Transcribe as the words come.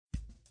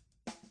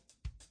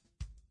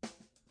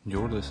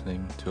You're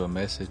listening to a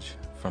message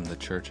from the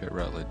Church at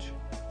Rutledge.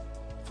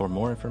 For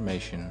more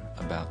information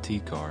about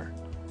TCAR,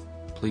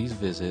 please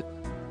visit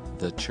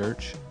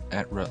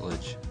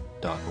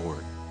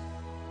thechurchatrutledge.org.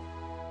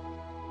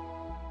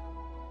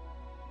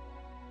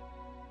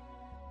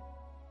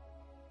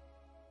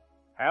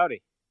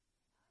 Howdy.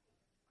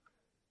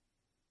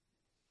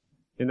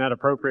 Isn't that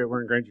appropriate?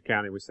 We're in Granger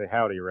County. We say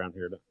howdy around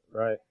here,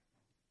 right?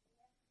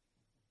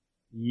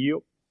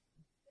 Yep.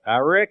 I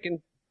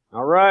reckon.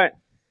 All right.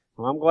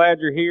 Well, I'm glad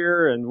you're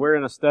here, and we're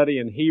in a study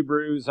in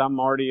Hebrews. I'm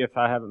Marty, if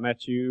I haven't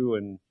met you,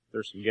 and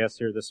there's some guests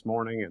here this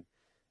morning, and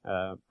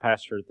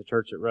pastor at the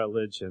Church at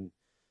Rutledge. And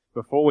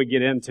before we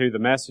get into the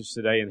message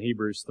today in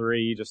Hebrews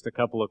 3, just a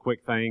couple of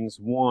quick things.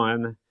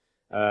 One,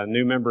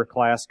 new member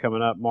class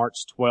coming up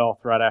March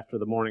 12th, right after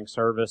the morning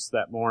service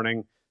that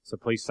morning. So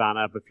please sign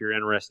up if you're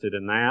interested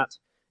in that.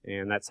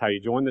 And that's how you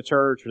join the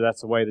church, or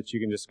that's a way that you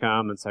can just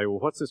come and say, well,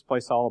 what's this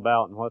place all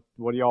about, and what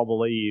do y'all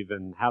believe,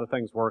 and how do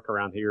things work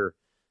around here?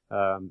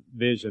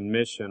 Vision,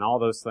 mission, all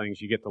those things,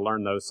 you get to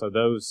learn those. So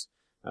those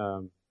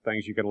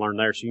things you can learn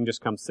there. So you can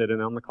just come sit in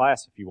on the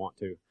class if you want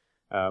to.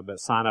 But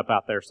sign up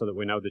out there so that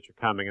we know that you're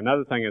coming.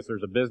 Another thing is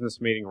there's a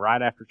business meeting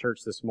right after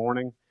church this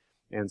morning.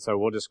 And so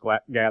we'll just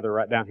gather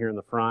right down here in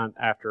the front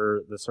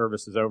after the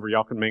service is over.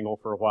 Y'all can mingle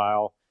for a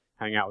while,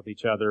 hang out with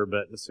each other.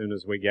 But as soon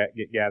as we get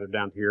gathered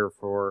down here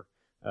for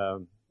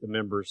the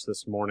members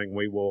this morning,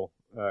 we will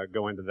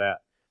go into that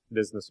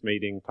business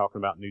meeting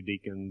talking about new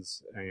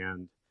deacons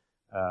and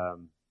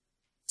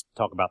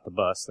talk about the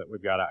bus that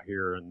we've got out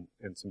here and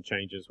some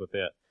changes with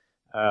it.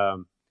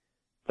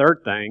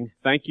 Third thing,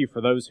 thank you for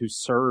those who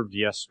served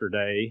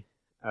yesterday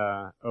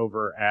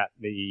over at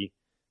the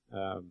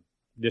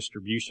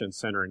distribution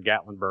center in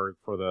Gatlinburg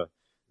for the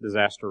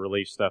disaster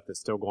relief stuff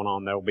that's still going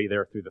on. They'll be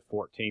there through the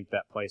 14th,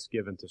 that place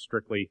given to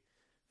strictly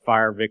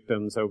fire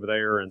victims over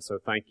there. And so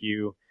thank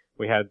you.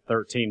 We had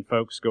 13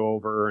 folks go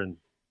over and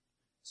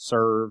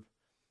serve.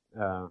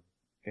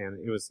 And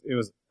it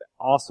was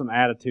awesome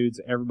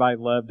attitudes. Everybody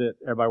loved it.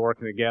 Everybody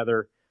working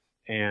together.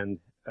 And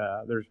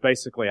there's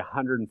basically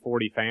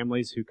 140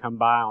 families who come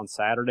by on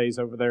Saturdays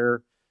over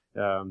there.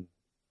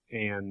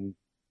 And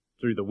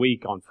through the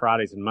week on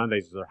Fridays and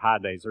Mondays are high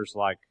days. There's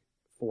like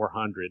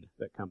 400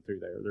 that come through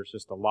there. There's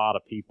just a lot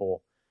of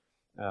people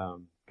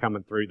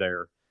coming through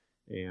there.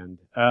 And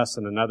us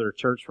and another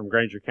church from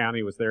Granger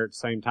County was there at the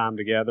same time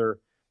together.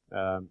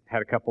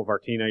 Had a couple of our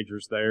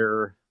teenagers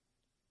there,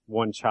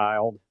 one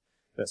child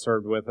that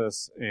served with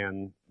us,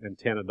 and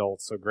 10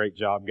 adults. So great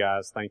job,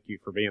 guys. Thank you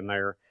for being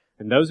there.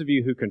 And those of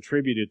you who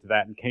contributed to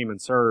that and came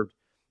and served,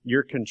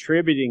 you're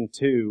contributing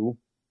to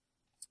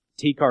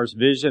TCAR's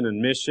vision and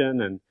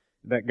mission and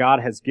that God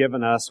has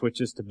given us,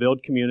 which is to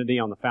build community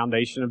on the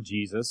foundation of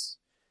Jesus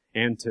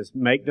and to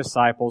make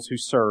disciples who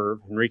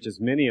serve and reach as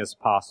many as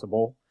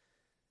possible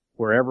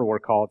wherever we're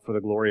called for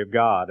the glory of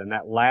God. And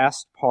that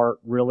last part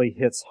really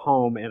hits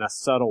home in a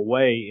subtle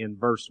way in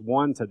verse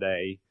 1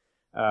 today.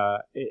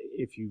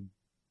 If you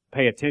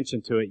pay attention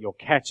to it, you'll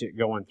catch it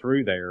going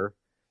through there.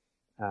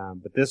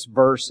 But this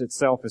verse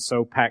itself is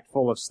so packed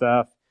full of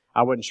stuff.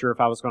 I wasn't sure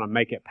if I was going to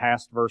make it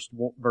past verse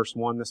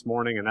 1 this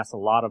morning, and that's a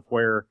lot of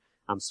where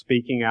I'm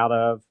speaking out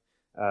of.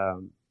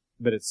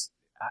 But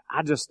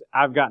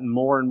I've gotten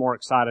more and more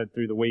excited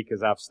through the week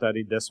as I've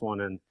studied this one,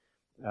 and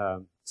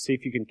see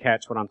if you can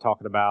catch what I'm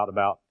talking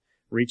about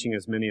reaching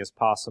as many as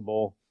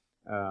possible.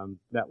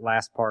 That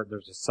last part,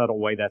 there's a subtle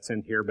way that's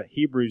in here, but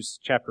Hebrews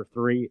chapter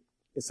 3,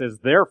 it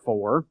says,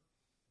 therefore,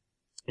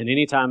 and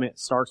anytime it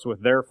starts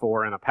with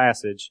therefore in a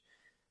passage,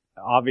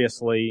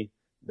 obviously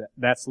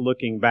that's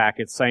looking back.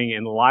 It's saying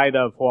in light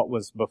of what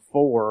was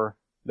before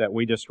that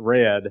we just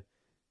read,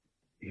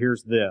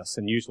 here's this.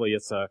 And usually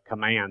it's a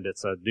command.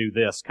 It's a do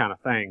this kind of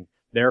thing.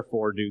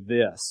 Therefore, do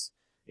this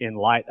in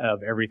light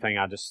of everything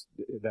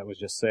that was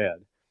just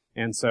said.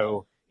 And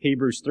so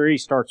Hebrews 3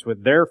 starts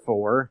with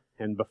therefore,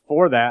 and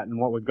before that, and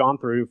what we've gone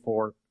through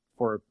for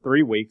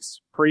 3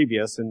 weeks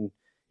previous in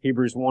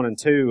Hebrews 1 and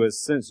 2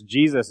 is since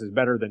Jesus is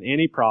better than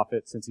any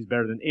prophet, since He's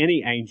better than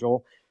any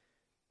angel,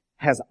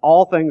 has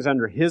all things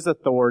under His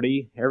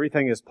authority,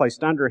 everything is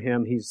placed under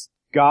Him, He's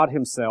God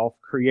Himself,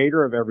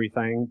 creator of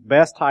everything,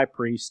 best high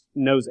priest,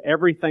 knows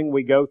everything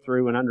we go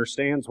through and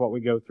understands what we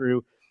go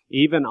through,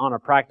 even on a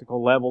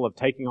practical level of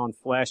taking on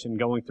flesh and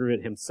going through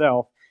it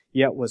Himself,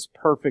 yet was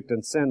perfect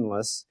and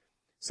sinless.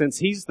 Since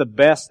He's the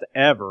best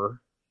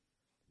ever,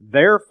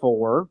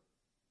 therefore,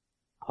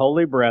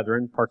 holy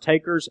brethren,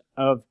 partakers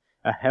of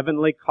a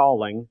heavenly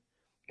calling,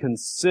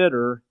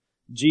 consider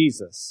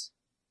Jesus,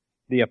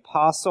 the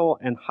apostle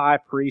and high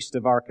priest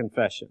of our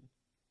confession.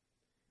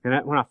 And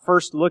when I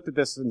first looked at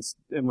this and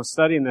was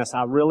studying this,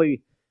 I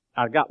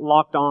got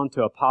locked on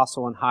to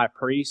apostle and high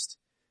priest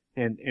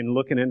and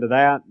looking into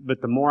that. But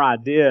the more I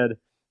did,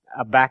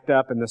 I backed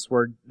up and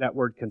that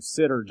word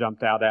consider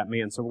jumped out at me.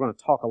 And so we're going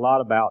to talk a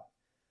lot about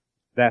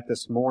that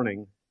this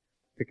morning,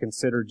 to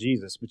consider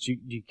Jesus. But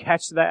you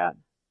catch that?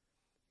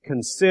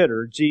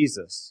 Consider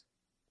Jesus.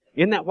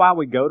 Isn't that why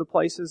we go to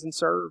places and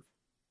serve?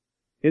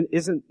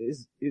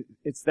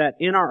 It's that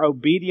in our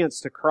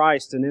obedience to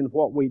Christ and in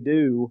what we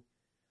do,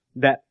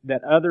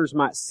 that others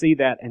might see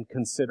that and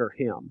consider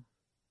Him,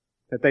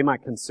 that they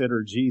might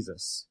consider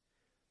Jesus.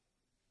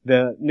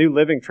 The New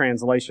Living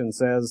Translation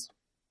says,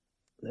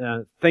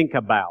 think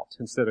about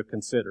instead of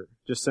consider.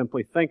 Just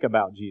simply think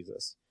about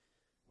Jesus.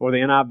 Or the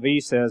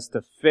NIV says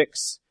to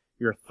fix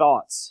your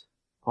thoughts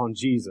on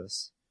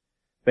Jesus.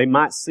 They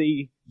might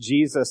see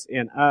Jesus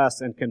in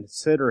us and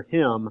consider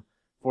Him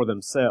for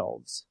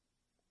themselves.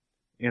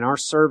 And our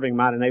serving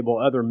might enable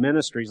other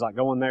ministries, like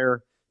going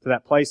there to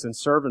that place and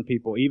serving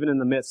people, even in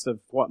the midst of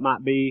what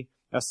might be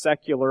a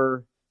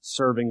secular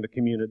serving the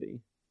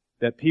community.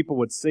 That people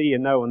would see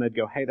and know, and they'd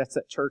go, hey, that's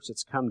that church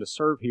that's come to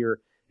serve here.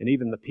 And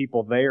even the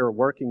people there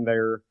working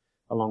there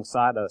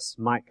alongside us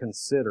might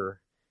consider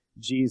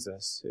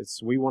Jesus.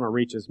 We want to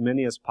reach as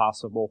many as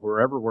possible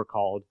wherever we're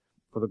called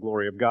for the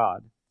glory of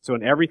God. So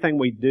in everything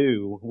we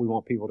do, we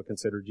want people to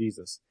consider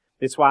Jesus.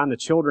 It's why in the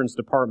children's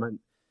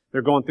department,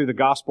 they're going through the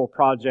Gospel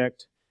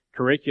Project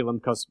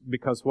curriculum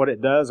because what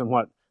it does and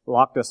what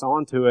locked us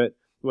onto it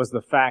was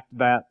the fact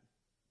that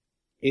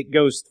it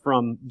goes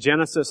from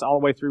Genesis all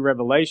the way through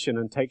Revelation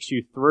and takes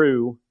you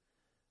through,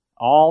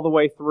 all the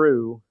way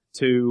through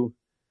to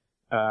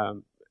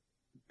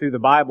through the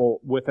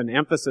Bible with an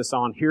emphasis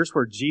on here's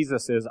where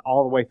Jesus is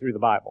all the way through the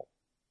Bible.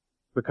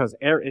 Because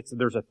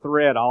there's a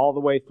thread all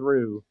the way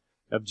through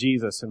of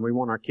Jesus, and we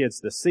want our kids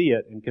to see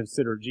it and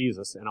consider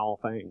Jesus in all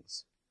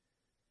things.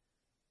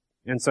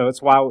 And so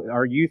it's why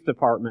our youth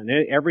department,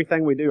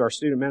 everything we do, our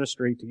student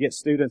ministry, to get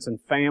students and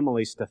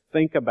families to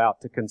think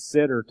about, to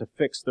consider, to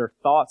fix their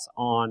thoughts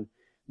on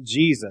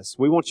Jesus.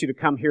 We want you to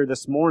come here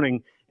this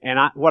morning, and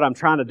what I'm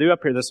trying to do up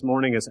here this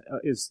morning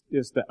is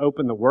to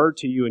open the Word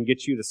to you and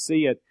get you to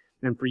see it,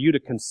 and for you to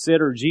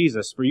consider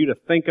Jesus, for you to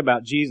think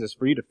about Jesus,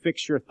 for you to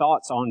fix your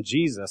thoughts on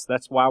Jesus.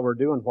 That's why we're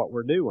doing what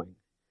we're doing.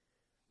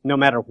 No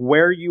matter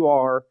where you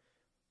are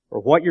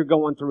or what you're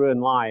going through in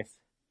life,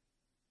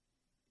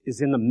 is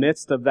in the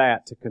midst of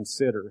that to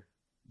consider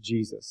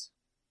Jesus.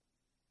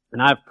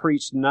 And I've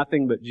preached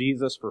nothing but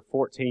Jesus for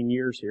 14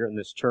 years here in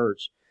this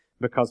church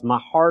because my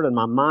heart and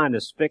my mind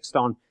is fixed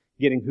on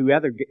getting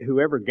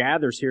whoever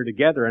gathers here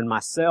together and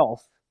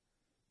myself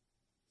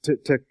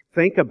to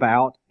think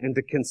about and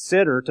to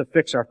consider, to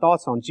fix our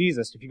thoughts on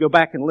Jesus. If you go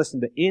back and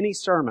listen to any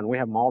sermon, we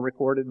have them all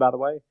recorded, by the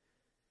way,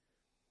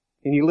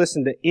 and you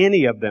listen to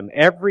any of them,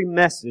 every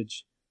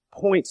message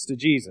points to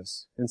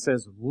Jesus and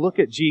says, look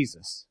at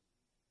Jesus.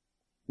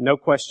 No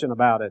question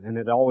about it. And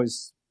it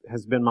always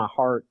has been my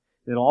heart.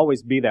 It'll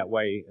always be that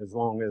way as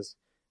long as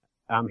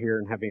I'm here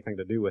and have anything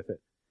to do with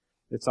it.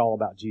 It's all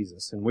about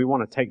Jesus. And we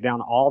want to take down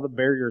all the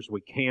barriers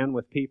we can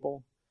with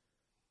people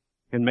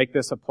and make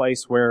this a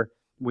place where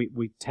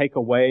we take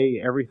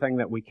away everything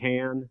that we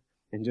can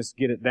and just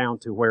get it down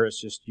to where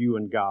it's just you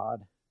and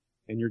God.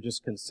 And you're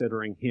just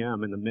considering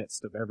Him in the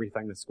midst of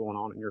everything that's going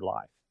on in your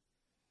life.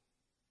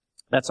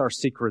 That's our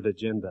secret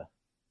agenda.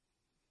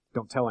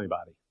 Don't tell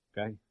anybody,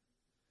 okay?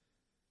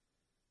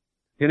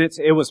 And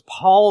it was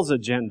Paul's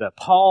agenda.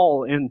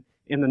 Paul in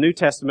the New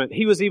Testament,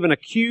 he was even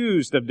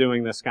accused of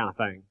doing this kind of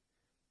thing.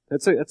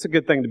 It's a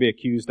good thing to be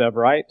accused of,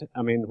 right?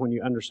 I mean, when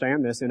you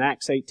understand this, in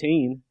Acts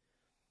 18,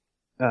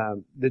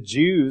 the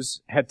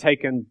Jews had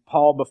taken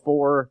Paul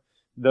before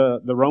the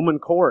Roman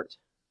court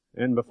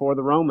and before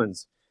the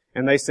Romans.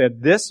 And they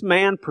said, this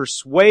man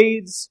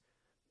persuades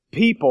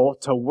people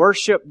to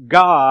worship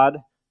God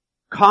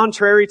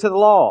contrary to the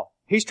law.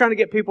 He's trying to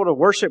get people to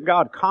worship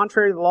God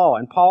contrary to the law.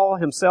 And Paul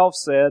himself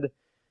said,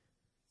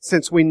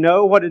 since we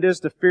know what it is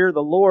to fear the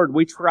Lord,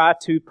 we try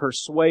to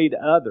persuade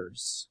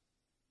others.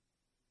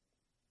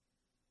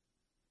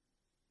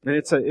 And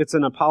it's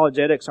an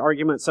apologetics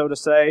argument, so to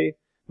say.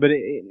 But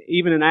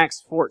even in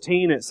Acts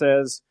 14, it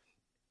says,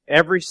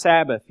 every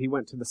Sabbath he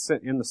went in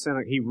the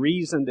synagogue. He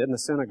reasoned in the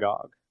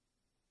synagogue,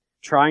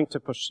 trying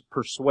to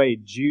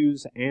persuade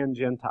Jews and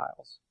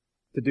Gentiles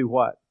to do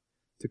what?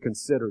 To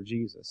consider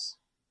Jesus.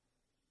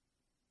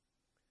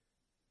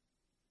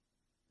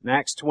 In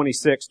Acts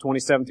 26,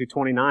 27 through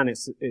 29,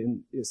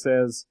 it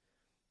says,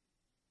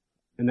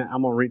 and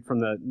I'm going to read from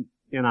the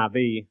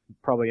NIV,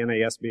 probably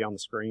NASB on the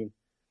screen.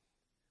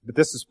 But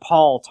this is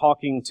Paul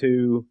talking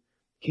to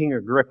King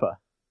Agrippa.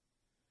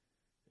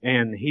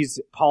 And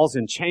Paul's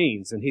in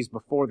chains, and he's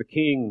before the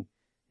king,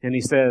 and he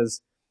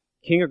says,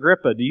 King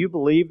Agrippa, do you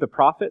believe the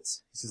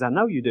prophets? He says, I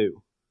know you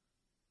do.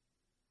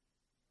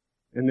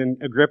 And then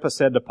Agrippa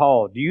said to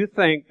Paul, do you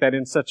think that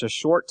in such a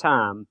short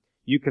time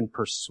you can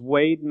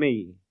persuade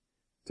me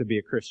to be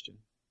a Christian?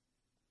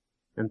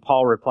 And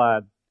Paul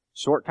replied,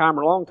 short time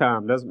or long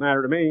time, doesn't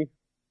matter to me,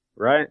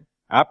 right?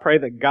 I pray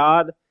that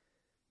God,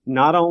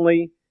 not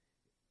only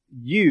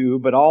you,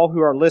 but all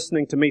who are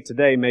listening to me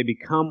today may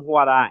become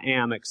what I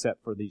am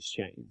except for these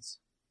chains.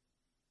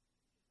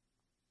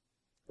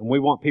 And we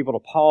want people to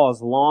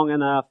pause long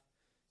enough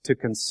to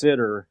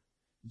consider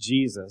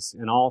Jesus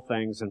in all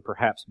things and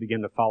perhaps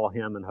begin to follow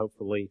Him and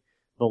hopefully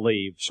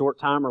believe. Short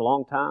time or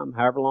long time,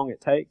 however long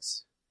it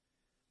takes.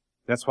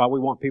 That's why we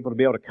want people to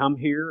be able to come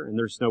here and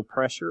there's no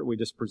pressure. We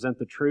just present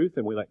the truth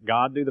and we let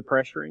God do the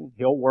pressuring.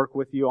 He'll work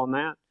with you on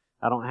that.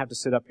 I don't have to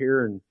sit up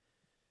here and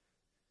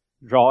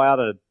draw out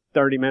a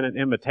 30-minute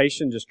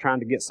invitation just trying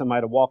to get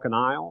somebody to walk an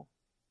aisle.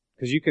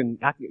 Because you can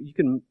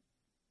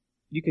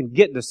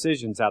get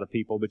decisions out of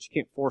people, but you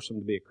can't force them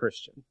to be a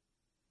Christian.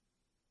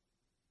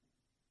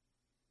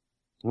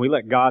 We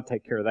let God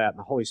take care of that, and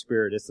the Holy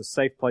Spirit is a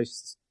safe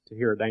place to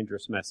hear a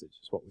dangerous message,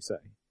 is what we say.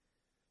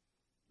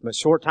 But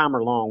short time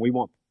or long, we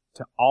want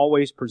to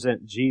always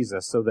present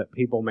Jesus so that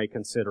people may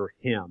consider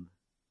Him.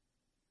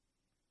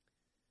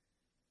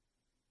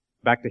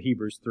 Back to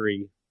Hebrews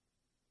 3.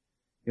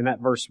 In that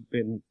verse,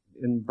 in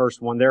verse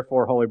 1,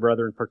 therefore, holy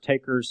brethren,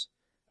 partakers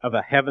of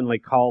a heavenly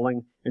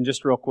calling. And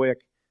just real quick,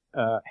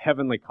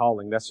 heavenly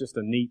calling, that's just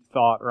a neat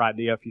thought or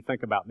idea if you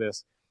think about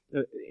this.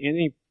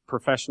 Any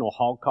professional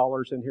hog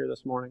callers in here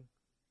this morning?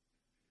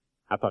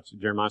 I thought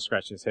Jeremiah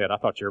scratching his head. I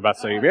thought you were about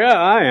to say, yeah,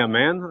 I am,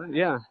 man.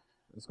 Yeah.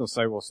 I was going to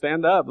say, well,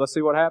 stand up. Let's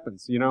see what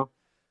happens, you know.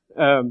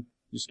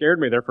 You scared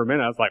me there for a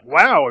minute. I was like,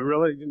 wow, it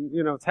really,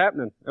 you know, it's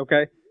happening.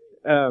 Okay.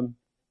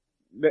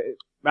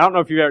 I don't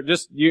know if you've ever,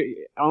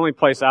 only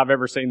place I've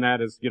ever seen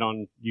that is get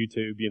on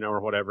YouTube, you know,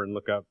 or whatever and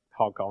look up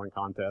hog calling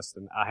contests.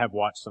 And I have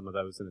watched some of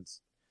those and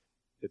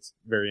it's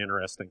very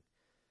interesting.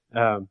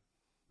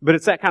 But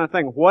it's that kind of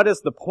thing. What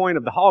is the point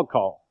of the hog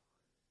call?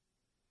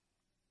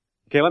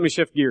 Okay, let me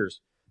shift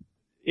gears.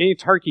 Any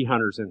turkey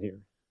hunters in here?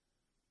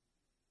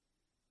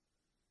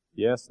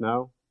 Yes,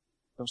 no?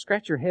 Don't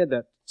scratch your head.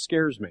 That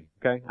scares me.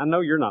 Okay? I know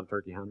you're not a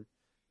turkey hunter.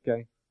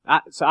 Okay?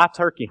 So I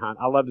turkey hunt.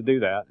 I love to do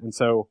that. And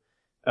so,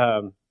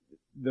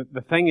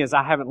 the thing is,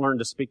 I haven't learned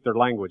to speak their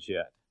language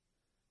yet.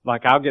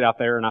 Like, I'll get out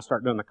there and I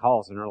start doing the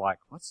calls and they're like,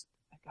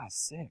 that guy's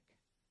sick.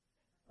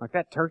 Like,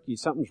 that turkey,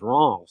 something's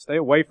wrong. Stay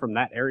away from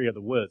that area of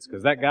the woods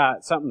because that guy,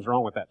 something's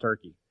wrong with that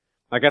turkey.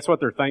 Like, that's what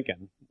they're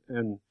thinking.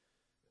 And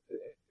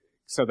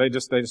so they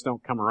just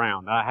don't come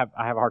around. I have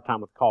a hard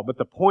time with the call. But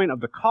the point of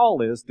the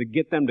call is to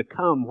get them to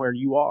come where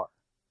you are.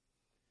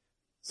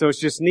 So it's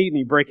just neat, and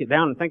you break it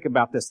down and think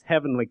about this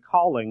heavenly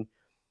calling.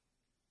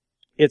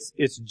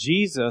 It's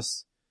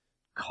Jesus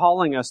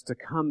calling us to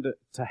come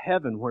to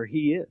heaven where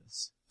He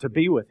is, to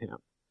be with Him.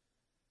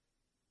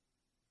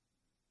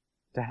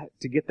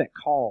 To get that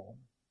call.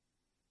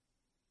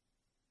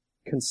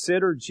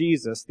 Consider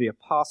Jesus the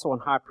apostle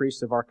and high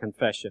priest of our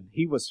confession.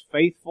 He was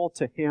faithful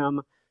to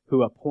Him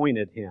who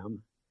appointed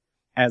Him,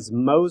 as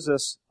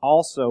Moses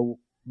also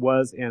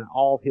was in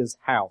all his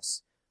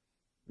house.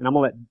 And I'm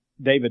going to let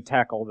David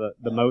tackle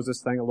the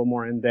Moses thing a little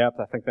more in depth.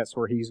 I think that's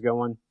where he's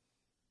going.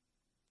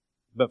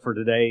 But for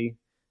today,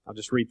 I'll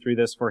just read through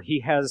this. For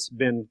he has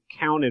been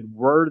counted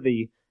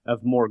worthy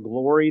of more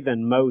glory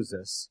than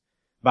Moses,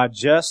 by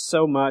just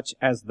so much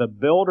as the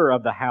builder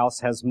of the house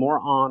has more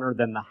honor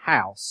than the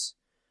house.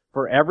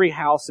 For every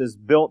house is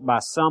built by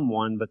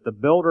someone, but the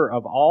builder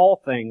of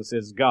all things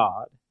is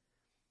God.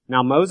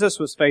 Now Moses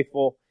was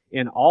faithful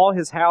in all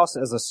his house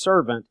as a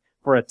servant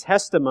for a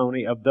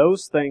testimony of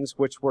those things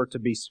which were to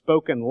be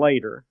spoken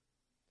later.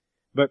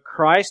 But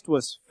Christ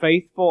was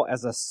faithful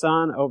as a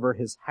son over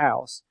His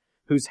house,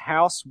 whose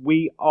house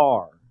we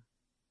are.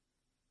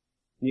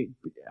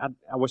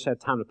 I wish I had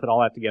time to put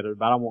all that together,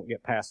 but I won't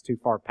get too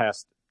far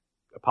past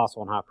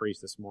apostle and high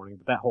priest this morning.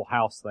 But that whole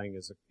house thing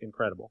is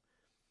incredible.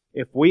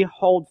 If we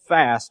hold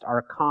fast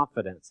our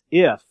confidence,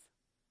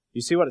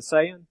 you see what it's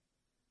saying?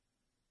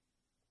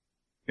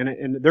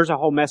 And there's a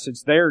whole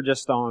message there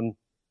just on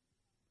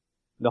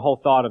the whole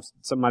thought of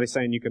somebody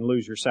saying you can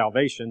lose your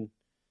salvation.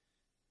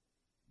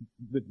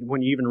 But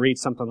when you even read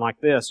something like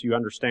this, you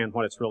understand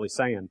what it's really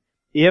saying.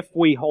 If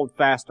we hold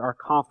fast our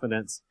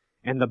confidence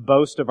and the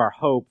boast of our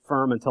hope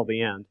firm until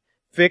the end,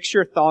 fix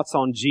your thoughts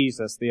on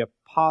Jesus, the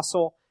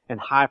apostle and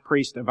high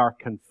priest of our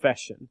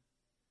confession.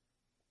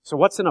 So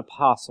what's an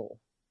apostle?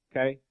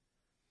 Okay?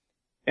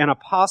 An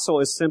apostle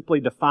is simply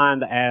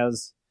defined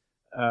as,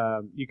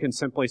 you can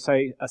simply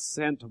say a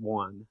sent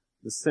one,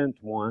 the sent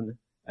one.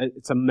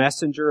 It's a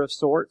messenger of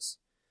sorts.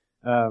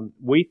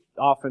 We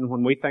often,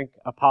 when we think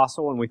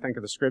apostle and we think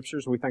of the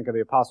scriptures, we think of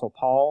the apostle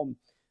Paul,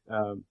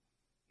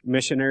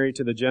 missionary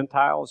to the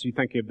Gentiles. You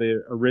think of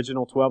the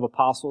original 12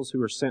 apostles who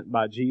were sent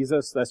by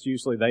Jesus. That's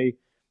usually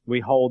we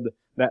hold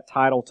that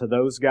title to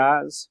those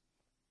guys.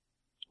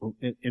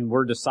 And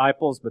we're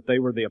disciples, but they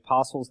were the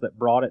apostles that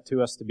brought it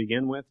to us to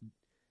begin with.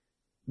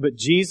 But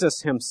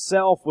Jesus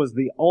Himself was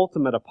the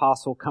ultimate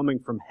apostle coming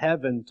from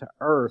heaven to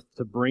earth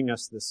to bring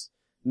us this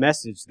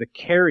message, the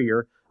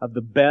carrier of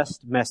the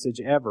best message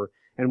ever.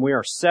 And we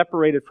are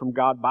separated from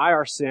God by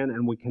our sin,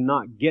 and we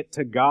cannot get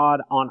to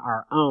God on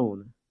our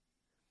own.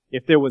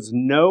 If there was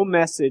no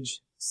message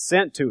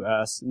sent to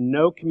us,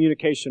 no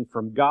communication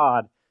from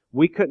God,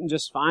 we couldn't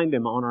just find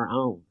Him on our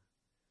own.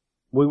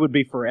 We would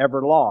be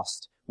forever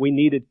lost. We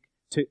needed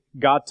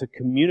God to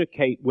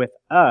communicate with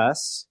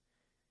us,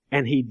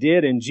 and He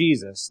did in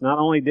Jesus. Not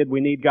only did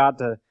we need God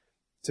to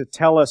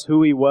tell us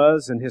who He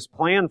was and His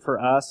plan for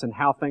us and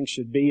how things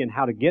should be and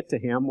how to get to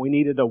Him, we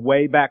needed a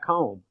way back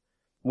home.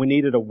 We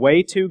needed a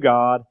way to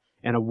God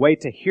and a way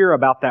to hear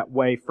about that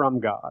way from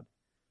God.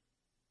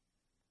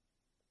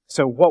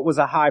 So what was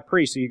a high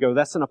priest? So you go,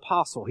 that's an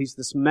apostle. He's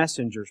this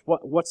messenger.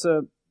 What's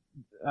the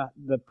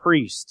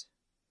priest,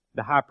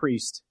 the high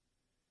priest?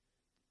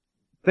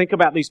 Think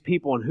about these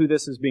people and who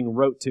this is being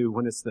wrote to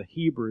when it's the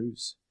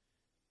Hebrews.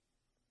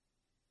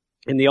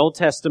 In the Old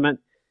Testament,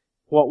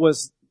 what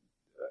was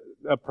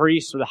a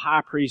priest or the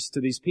high priest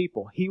to these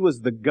people? He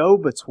was the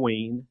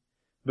go-between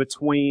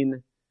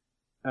between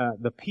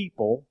the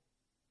people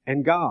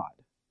and God,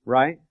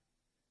 right?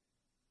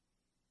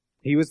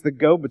 He was the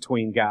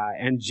go-between guy.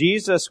 And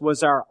Jesus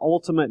was our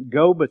ultimate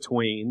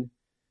go-between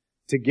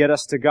to get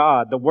us to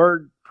God. The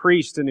word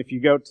priest, and if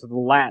you go to the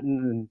Latin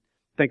and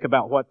think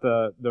about what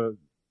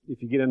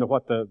if you get into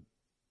what the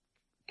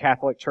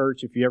Catholic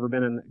Church, if you ever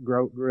been in,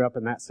 grew up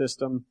in that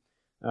system,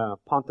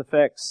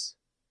 pontifex,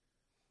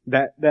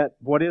 that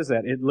what is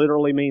that? It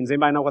literally means,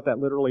 anybody know what that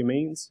literally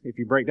means? If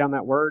you break down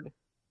that word?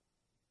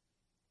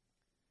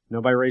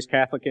 Nobody raised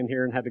Catholic in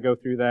here and had to go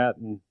through that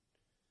and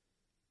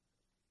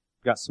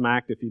got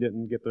smacked if you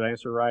didn't get the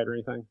answer right or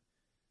anything?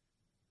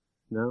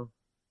 No?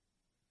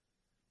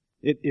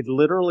 It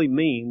literally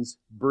means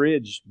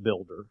bridge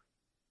builder.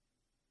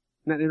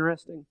 Isn't that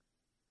interesting?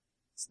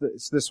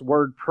 It's this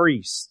word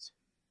priest,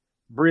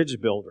 bridge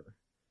builder.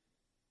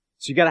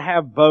 So you got to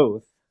have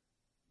both.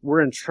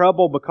 We're in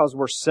trouble because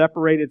we're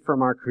separated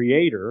from our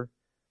Creator,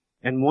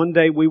 and one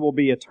day we will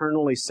be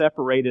eternally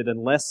separated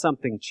unless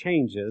something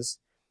changes.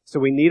 So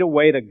we need a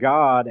way to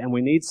God, and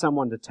we need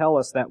someone to tell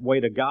us that way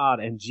to God,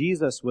 and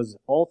Jesus was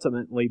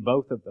ultimately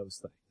both of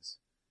those things.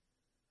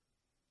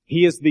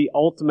 He is the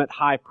ultimate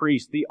high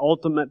priest, the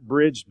ultimate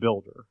bridge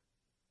builder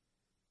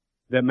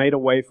that made a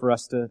way for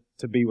us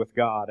to be with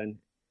God and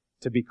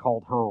to be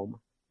called home.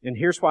 And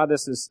here's why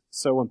this is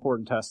so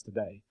important to us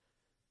today.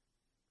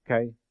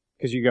 Okay?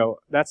 Because you go,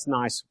 that's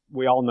nice.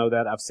 We all know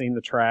that. I've seen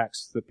the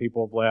tracks that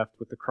people have left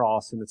with the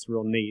cross, and it's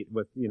real neat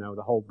with,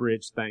 the whole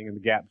bridge thing and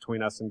the gap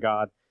between us and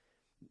God.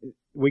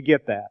 We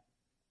get that.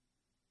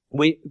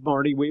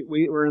 Marty,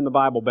 we're in the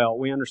Bible Belt.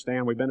 We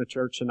understand. We've been to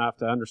church enough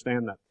to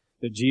understand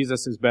that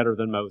Jesus is better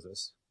than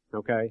Moses.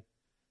 Okay?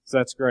 So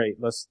that's great.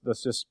 Let's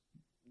just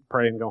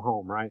pray and go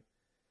home, right?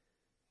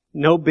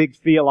 No big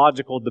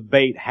theological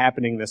debate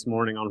happening this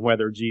morning on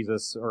whether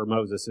Jesus or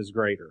Moses is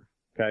greater.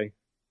 Okay?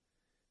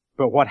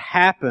 But what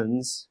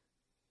happens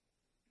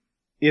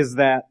is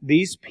that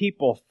these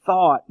people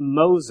thought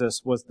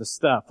Moses was the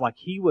stuff, like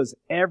he was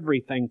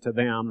everything to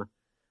them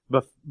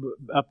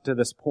up to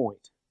this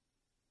point.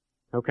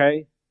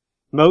 Okay?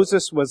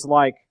 Moses was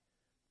like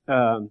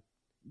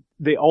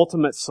the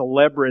ultimate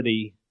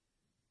celebrity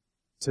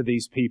to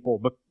these people,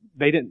 but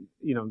they didn't,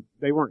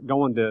 they weren't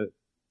going to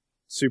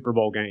Super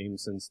Bowl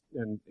games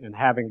and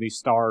having these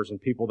stars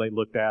and people they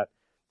looked at.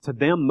 To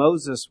them,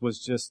 Moses was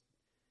just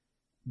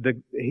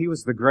he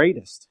was the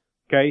greatest.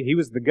 Okay? He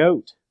was the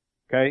GOAT.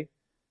 Okay?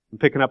 I'm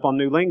picking up on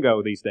new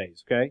lingo these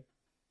days. Okay?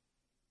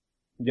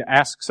 You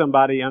ask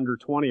somebody under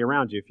 20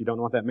 around you if you don't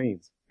know what that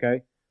means.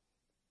 Okay?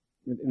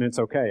 And it's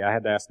okay. I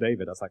had to ask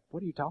David. I was like,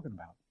 what are you talking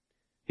about?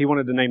 He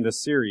wanted to name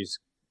this series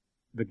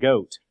The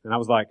GOAT. And I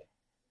was like,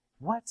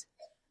 what?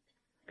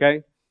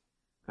 Okay?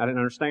 I didn't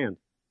understand.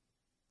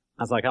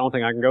 I was like, I don't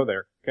think I can go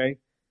there. Okay?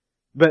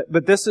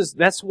 But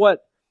that's what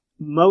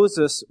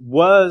Moses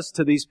was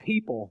to these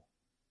people.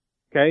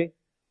 Okay?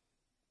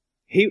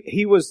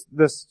 He was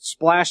the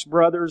Splash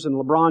Brothers and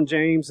LeBron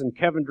James and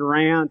Kevin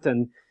Durant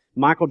and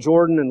Michael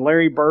Jordan and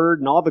Larry Bird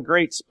and all the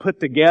greats put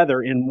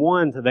together in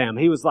one to them.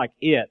 He was like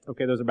it.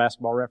 Okay, those are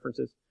basketball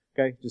references.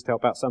 Okay, just to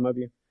help out some of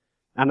you.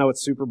 I know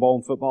it's Super Bowl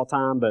and football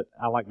time, but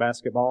I like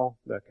basketball.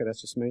 Okay,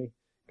 that's just me.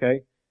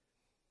 Okay?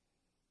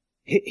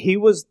 He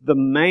was the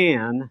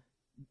man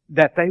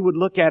that they would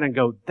look at and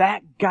go,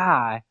 that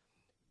guy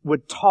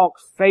would talk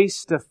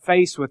face to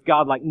face with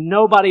God like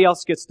nobody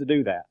else gets to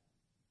do that.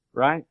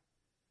 Right?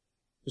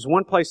 There's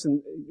one place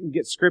you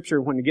get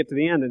scripture when you get to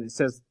the end and it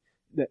says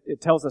that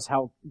it tells us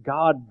how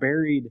God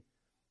buried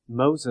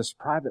Moses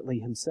privately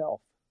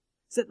himself.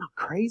 Is that not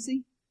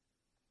crazy?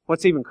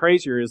 What's even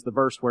crazier is the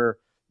verse where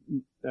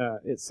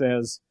it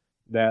says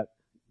that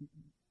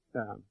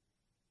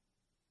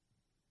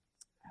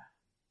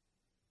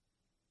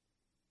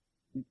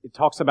it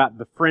talks about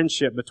the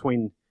friendship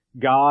between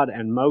God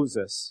and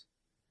Moses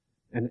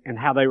and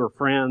how they were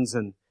friends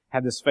and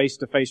had this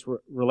face-to-face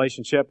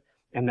relationship,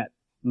 and that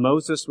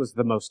Moses was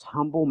the most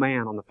humble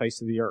man on the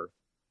face of the earth.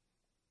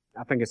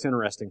 I think it's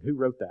interesting. Who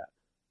wrote that?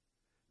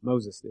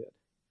 Moses did.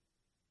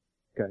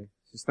 Okay,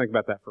 just think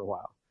about that for a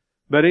while.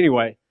 But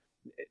anyway,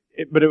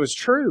 but it was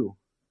true.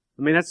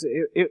 I mean,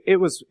 it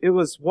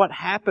was what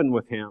happened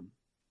with him.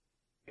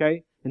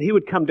 Okay, and he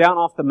would come down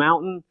off the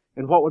mountain,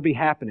 and what would be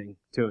happening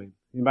to him?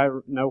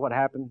 Anybody know what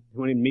happened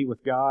when he meet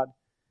with God?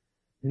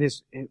 And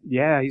his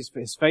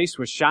face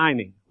was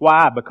shining.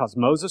 Why? Because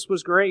Moses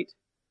was great?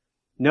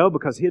 No,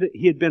 because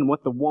he had been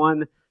with the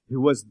one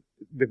who was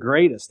the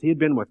greatest. He had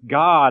been with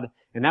God,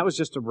 and that was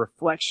just a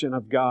reflection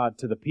of God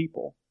to the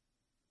people.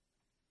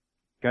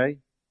 Okay?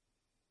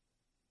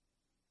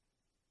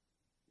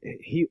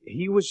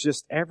 He was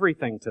just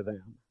everything to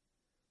them.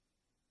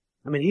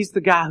 I mean, he's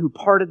the guy who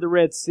parted the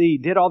Red Sea,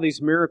 did all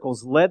these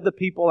miracles, led the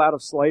people out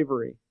of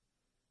slavery.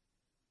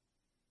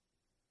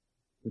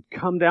 Would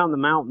come down the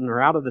mountain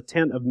or out of the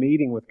tent of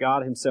meeting with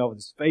God himself with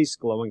his face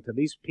glowing. To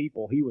these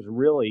people, he was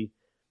really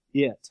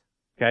it.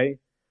 Okay?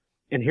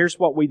 And here's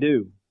what we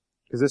do.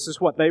 Because this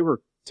is what they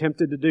were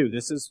tempted to do.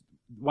 This is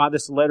why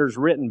this letter's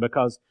written,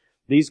 because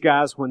these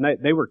guys, when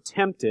they were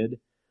tempted,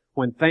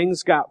 when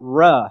things got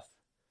rough,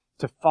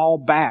 to fall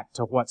back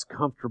to what's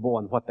comfortable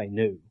and what they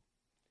knew.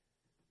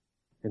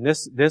 And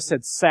this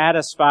had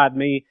satisfied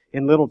me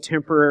in little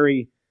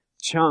temporary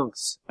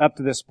chunks up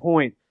to this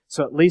point.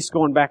 So at least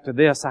going back to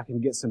this, I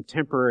can get some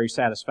temporary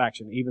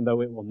satisfaction, even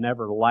though it will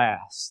never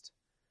last.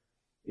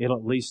 It'll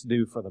at least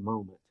do for the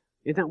moment.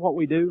 Isn't that what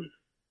we do?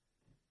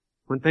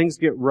 When things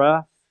get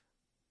rough,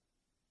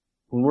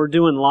 when we're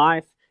doing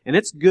life, and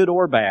it's good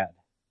or bad,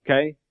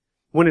 okay?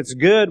 When it's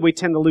good, we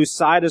tend to lose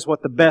sight as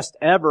what the best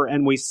ever,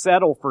 and we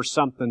settle for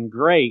something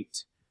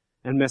great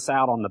and miss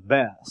out on the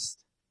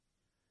best.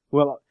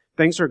 Well,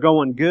 things are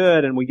going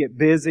good and we get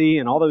busy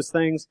and all those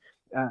things.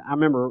 I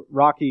remember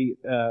Rocky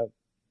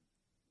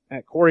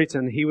at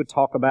Coreyton, he would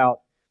talk about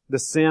the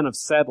sin of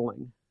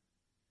settling.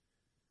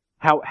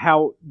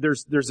 How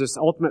there's this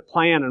ultimate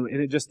plan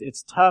and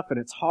it's tough and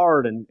it's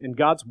hard and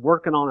God's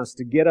working on us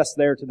to get us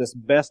there to this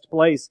best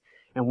place,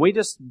 and we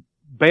just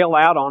bail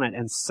out on it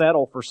and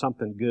settle for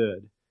something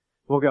good.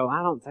 We'll go,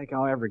 I don't think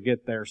I'll ever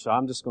get there, so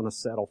I'm just going to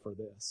settle for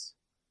this.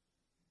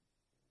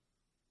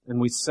 And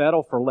we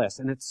settle for less,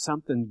 and it's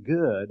something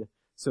good,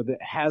 so that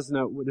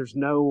there's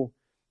no,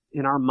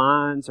 in our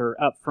minds or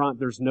up front,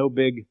 there's no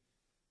big,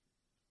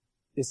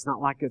 it's not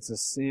like it's a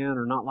sin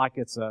or not like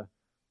it's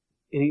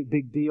any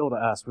big deal to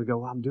us. We go,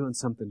 well, I'm doing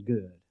something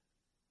good.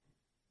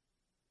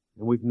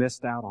 And we've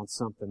missed out on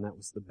something that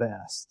was the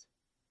best.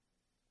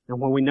 And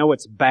when we know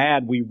it's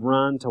bad, we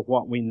run to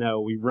what we know.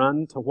 We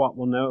run to what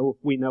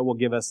we know will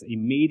give us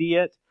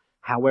immediate,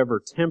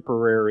 however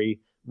temporary,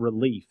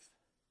 relief.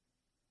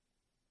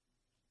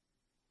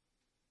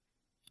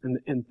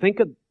 And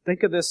think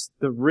of this,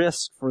 the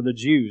risk for the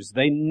Jews.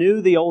 They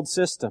knew the old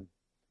system.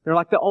 They're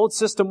like, the old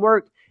system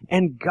worked,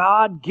 and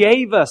God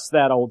gave us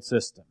that old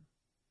system.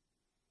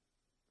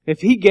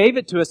 If He gave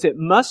it to us, it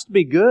must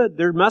be good.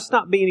 There must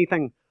not be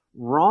anything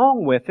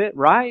wrong with it,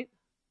 right?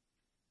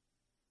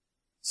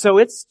 So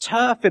it's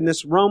tough in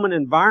this Roman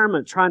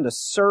environment trying to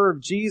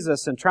serve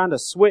Jesus and trying to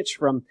switch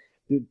from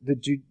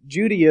the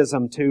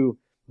Judaism to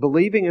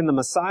believing in the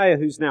Messiah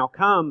who's now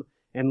come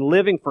and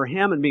living for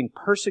Him and being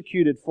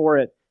persecuted for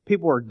it.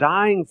 People are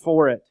dying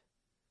for it.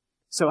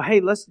 So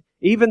hey,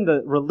 even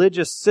the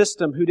religious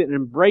system who didn't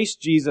embrace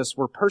Jesus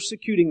were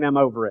persecuting them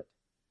over it.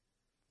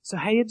 So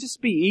hey, it'd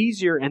just be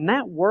easier, and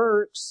that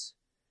works,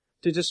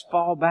 to just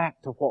fall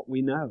back to what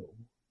we know.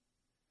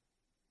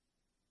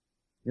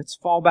 Let's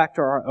fall back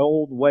to our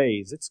old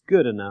ways. It's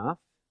good enough.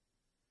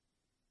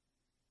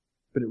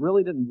 But it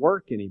really didn't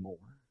work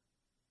anymore.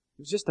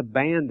 It was just a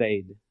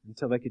Band-Aid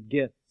until they could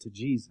get to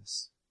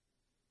Jesus.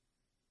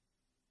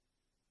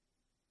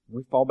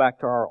 We fall back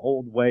to our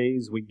old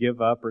ways. We give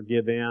up or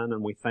give in,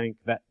 and we think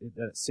that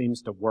it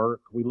seems to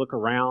work. We look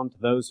around to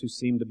those who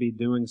seem to be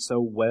doing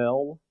so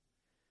well,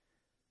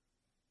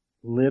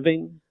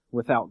 living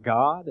without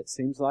God, it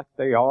seems like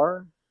they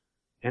are,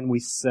 and we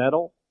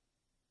settle.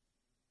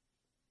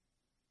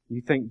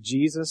 You think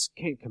Jesus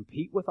can't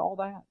compete with all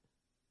that?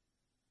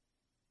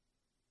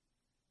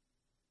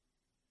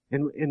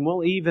 And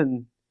we'll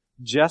even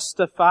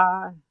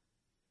justify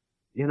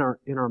in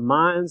our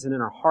minds and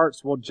in our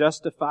hearts, we'll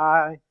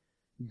justify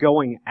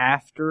going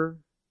after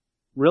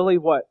really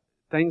what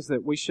things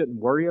that we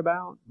shouldn't worry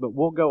about, but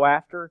we'll go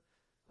after,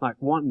 like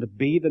wanting to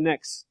be the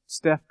next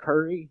Steph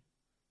Curry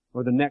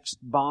or the next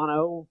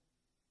Bono.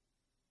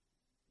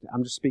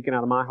 I'm just speaking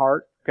out of my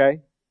heart,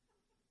 okay?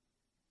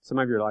 Some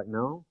of you are like,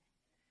 no.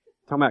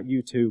 I'm talking about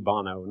you too,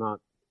 Bono,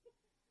 not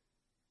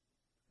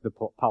the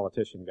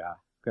politician guy,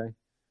 okay?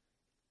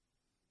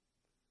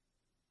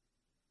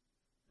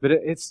 But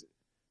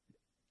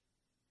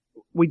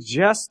we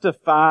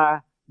justify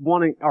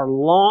wanting our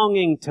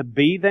longing to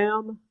be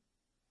them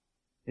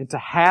and to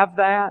have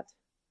that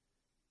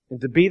and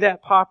to be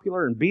that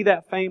popular and be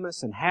that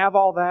famous and have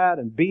all that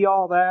and be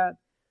all that,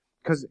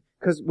 because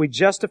we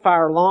justify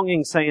our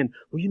longing saying,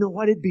 well, you know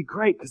what, it'd be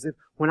great because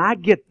when I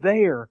get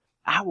there,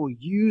 I will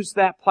use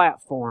that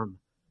platform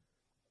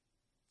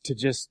to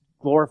just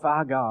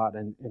glorify God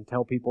and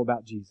tell people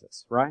about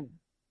Jesus, right?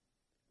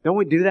 Don't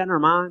we do that in our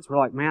minds? We're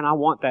like, man, I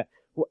want that.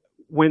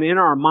 When in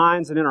our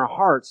minds and in our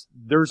hearts,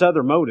 there's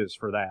other motives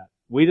for that.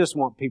 We just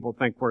want people to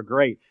think we're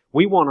great.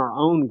 We want our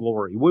own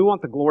glory. We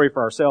want the glory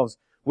for ourselves.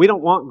 We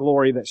don't want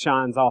glory that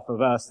shines off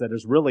of us that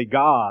is really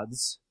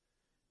God's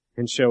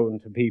and shown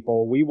to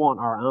people. We want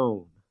our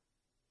own.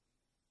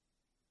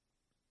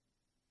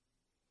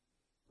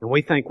 And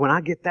we think, when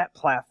I get that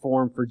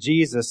platform for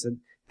Jesus, and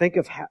think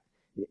of how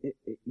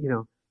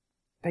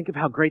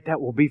great that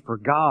will be for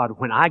God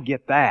when I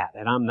get that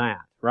and I'm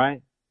that,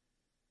 right?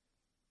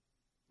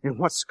 And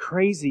what's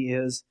crazy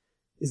is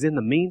in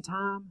the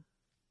meantime,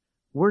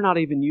 we're not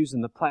even using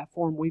the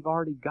platform we've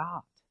already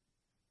got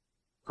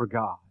for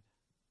God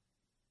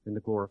and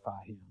to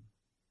glorify Him,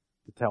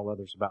 to tell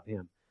others about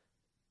Him.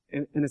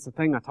 And it's a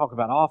thing I talk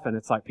about often.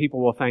 It's like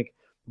people will think,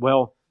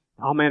 well,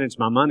 I'll manage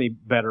my money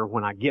better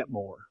when I get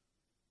more.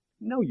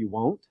 No, you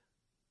won't.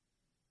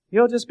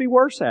 You'll just be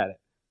worse at it.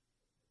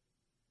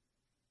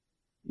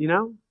 You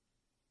know?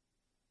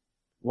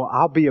 Well,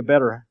 I'll be a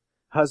better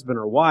husband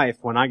or wife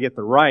when I get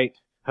the right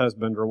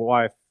husband or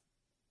wife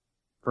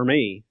for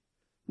me.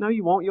 No,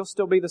 you won't. You'll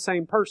still be the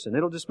same person.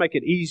 It'll just make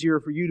it easier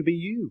for you to be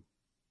you.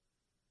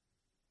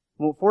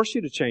 It won't force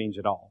you to change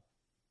at all.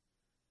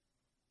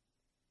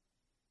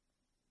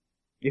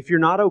 If you're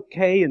not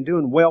okay and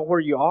doing well where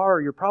you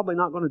are, you're probably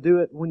not going to do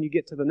it when you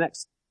get to the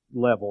next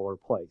level or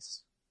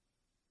place.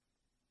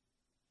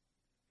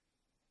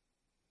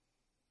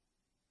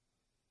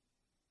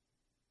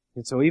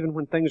 And so even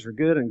when things are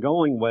good and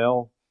going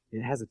well,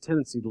 it has a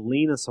tendency to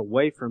lean us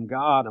away from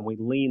God, and we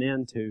lean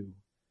into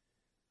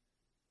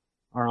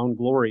our own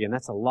glory. And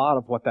that's a lot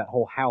of what that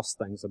whole house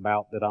thing's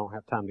about that I don't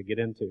have time to get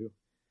into.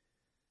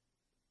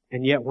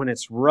 And yet when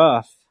it's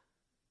rough,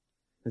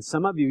 and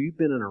some of you, you've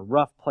been in a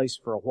rough place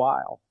for a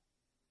while,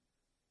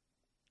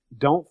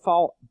 don't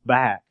fall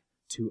back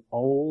to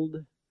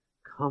old,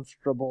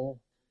 comfortable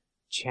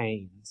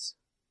chains.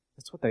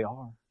 That's what they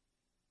are.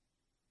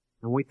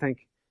 And we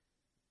think,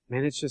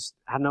 man, it's just,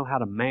 I know how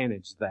to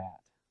manage that.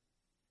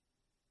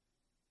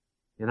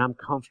 And I'm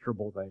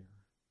comfortable there.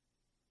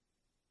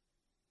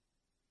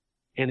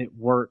 And it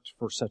worked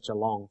for such a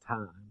long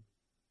time.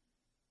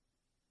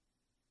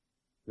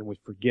 And we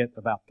forget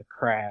about the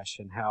crash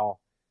and how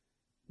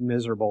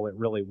miserable it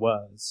really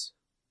was.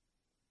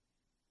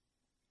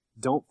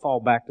 Don't fall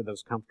back to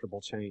those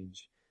comfortable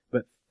chains,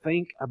 but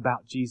think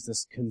about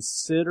Jesus.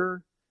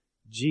 Consider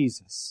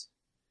Jesus.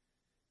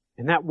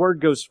 And that word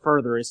goes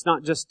further. It's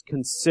not just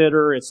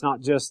consider. It's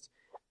not just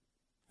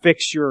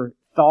fix your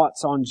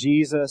thoughts on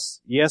Jesus.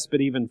 Yes,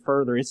 but even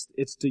further.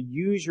 It's to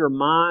use your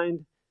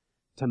mind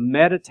to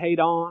meditate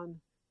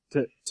on,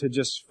 to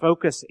just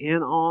focus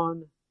in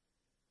on,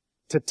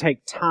 to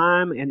take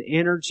time and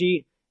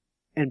energy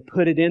and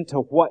put it into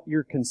what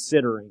you're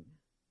considering.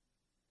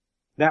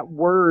 That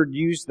word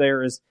used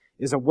there is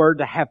a word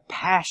to have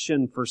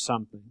passion for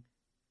something.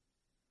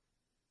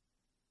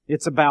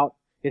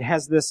 It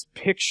has this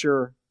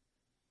picture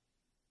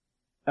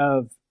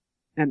of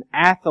an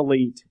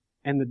athlete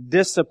and the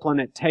discipline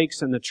it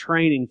takes and the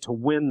training to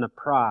win the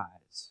prize.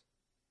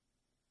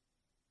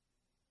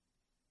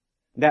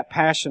 That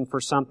passion for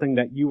something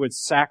that you would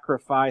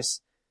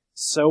sacrifice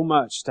so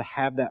much to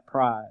have that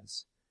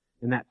prize.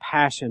 And that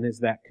passion is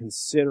that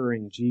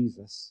considering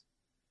Jesus.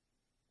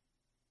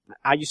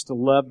 I used to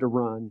love to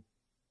run.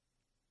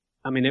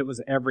 I mean, it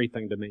was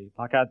everything to me.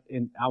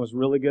 I was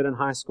really good in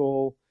high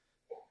school.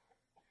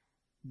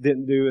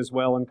 Didn't do as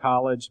well in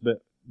college, but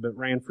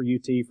ran for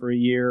UT for a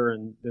year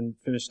and then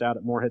finished out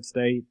at Morehead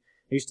State.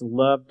 I used to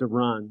love to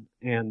run.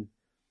 And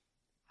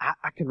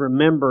I could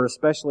remember,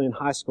 especially in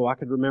high school, I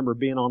could remember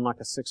being on like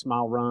a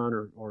 6-mile run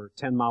or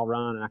 10-mile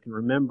run. And I can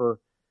remember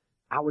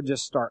I would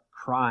just start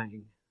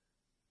crying,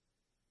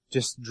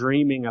 just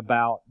dreaming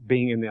about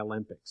being in the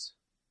Olympics.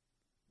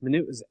 I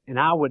mean,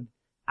 I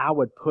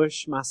would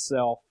push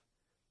myself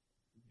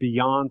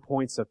beyond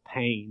points of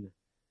pain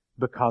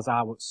because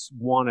I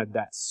wanted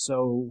that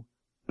so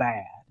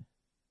bad.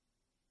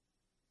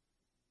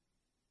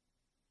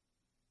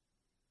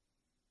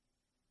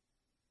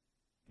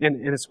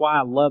 And it's why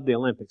I love the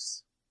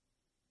Olympics.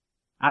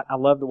 I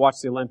love to watch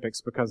the Olympics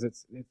because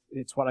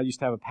it's what I used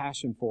to have a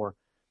passion for.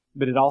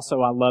 But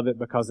I love it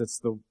because it's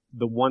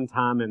the one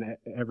time in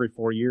every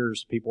 4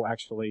 years people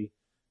actually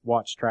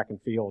watch track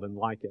and field and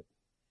like it.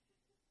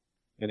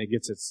 And it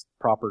gets its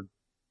proper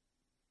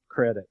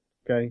credit,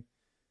 okay?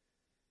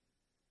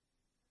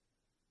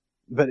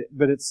 But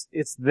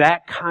it's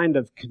that kind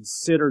of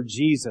consider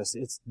Jesus.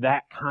 It's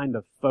that kind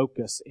of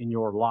focus in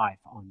your life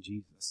on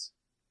Jesus.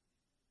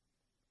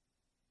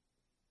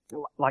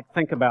 Like,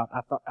 think about,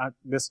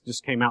 this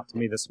just came out to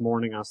me this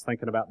morning. I was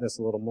thinking about this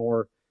a little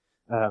more.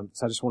 So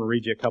I just want to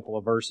read you a couple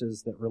of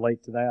verses that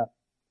relate to that.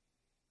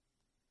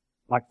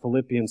 Like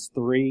Philippians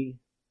 3.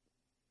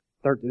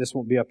 This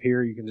won't be up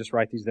here. You can just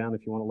write these down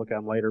if you want to look at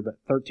them later. But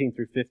 13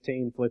 through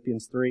 15,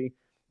 Philippians 3.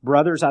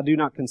 Brothers, I do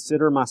not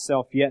consider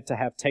myself yet to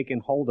have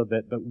taken hold of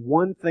it, but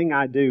one thing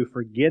I do,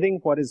 forgetting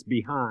what is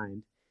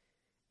behind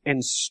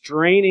and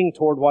straining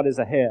toward what is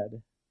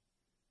ahead,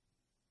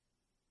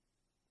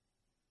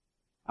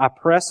 I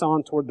press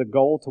on toward the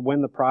goal to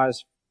win the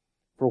prize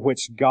for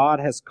which God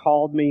has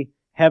called me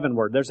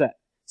heavenward. There's that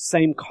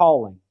same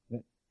calling,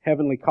 that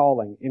heavenly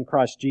calling in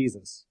Christ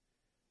Jesus.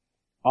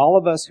 All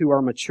of us who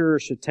are mature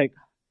should take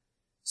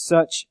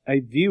such a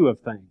view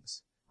of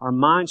things. Our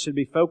mind should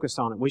be focused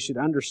on it. We should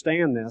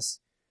understand this,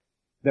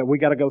 that we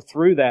got to go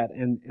through that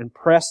and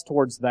press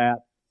towards that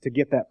to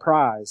get that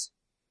prize.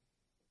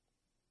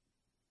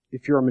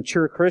 If you're a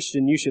mature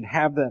Christian, you should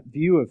have that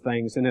view of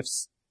things. And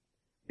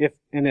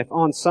if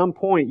on some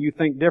point you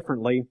think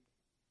differently,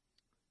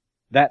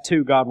 that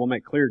too God will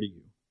make clear to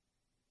you.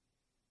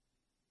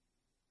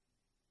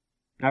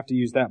 I have to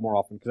use that more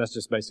often because that's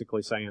just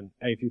basically saying,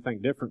 hey, if you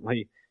think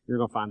differently, you're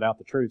going to find out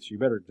the truth, so you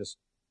better just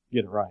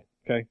get it right,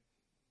 okay?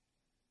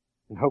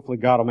 And hopefully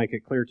God will make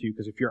it clear to you,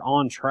 because if you're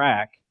on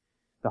track,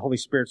 the Holy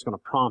Spirit's going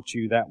to prompt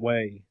you that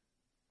way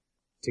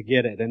to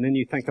get it. And then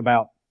you think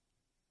about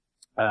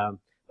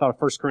thought of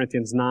 1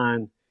 Corinthians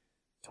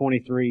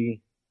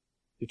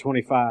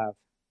 9:23-25.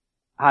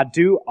 I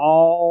do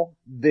all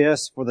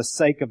this for the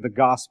sake of the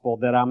gospel,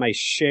 that I may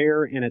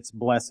share in its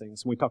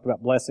blessings. We talked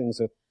about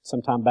blessings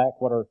some time back.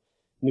 What are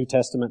New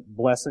Testament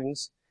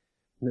blessings?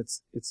 And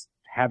it's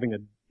having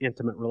an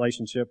intimate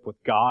relationship with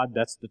God.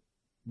 That's the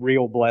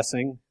real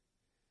blessing.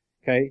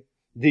 Okay?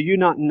 Do you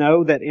not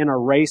know that in a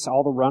race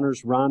all the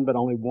runners run, but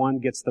only one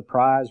gets the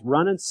prize?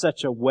 Run in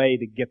such a way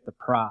to get the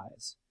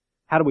prize.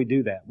 How do we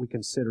do that? We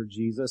consider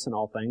Jesus in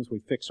all things.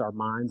 We fix our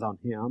minds on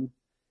Him.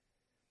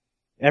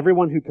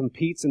 Everyone who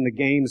competes in the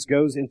games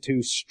goes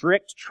into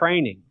strict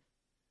training.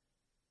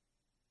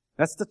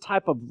 That's the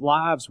type of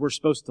lives we're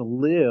supposed to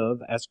live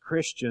as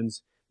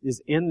Christians,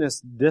 is in this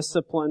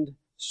disciplined,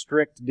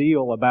 strict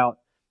deal about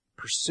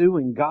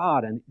pursuing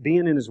God and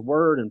being in His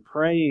Word and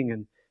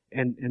praying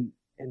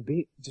and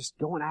be just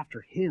going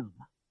after Him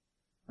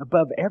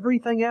above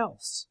everything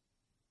else.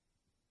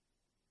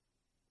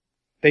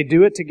 They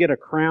do it to get a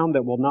crown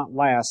that will not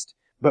last,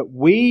 but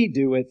we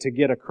do it to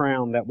get a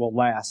crown that will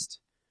last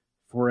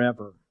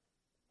forever.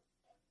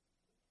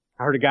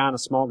 I heard a guy in a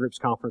small groups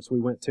conference we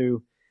went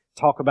to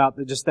talk about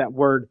just that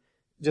word,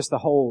 just the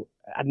whole,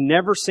 I'd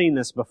never seen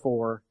this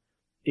before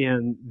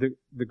in the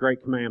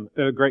Great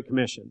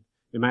Commission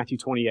in Matthew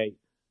 28,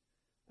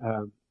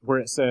 where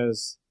it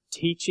says,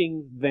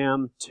 teaching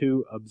them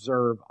to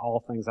observe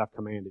all things I've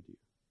commanded you.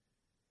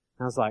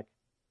 And I was like,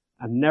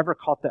 I've never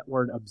caught that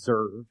word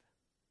observe.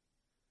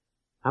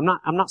 I'm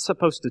not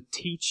supposed to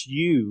teach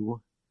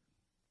you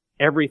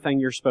everything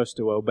you're supposed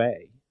to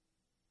obey.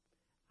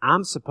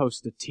 I'm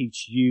supposed to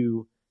teach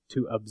you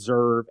to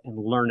observe and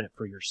learn it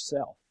for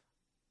yourself.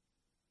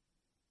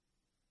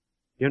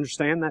 You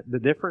understand the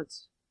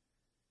difference?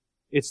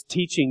 It's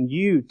teaching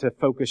you to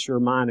focus your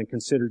mind and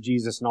consider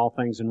Jesus in all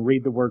things and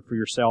read the Word for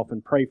yourself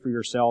and pray for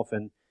yourself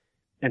and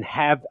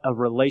have a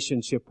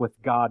relationship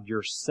with God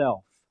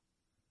yourself.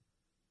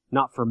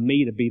 Not for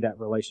me to be that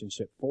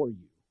relationship for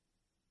you.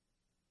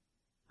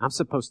 I'm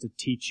supposed to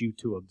teach you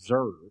to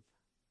observe,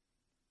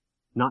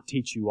 not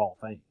teach you all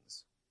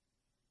things.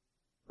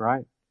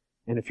 Right?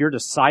 And if you're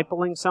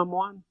discipling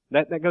someone,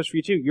 that goes for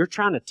you too. You're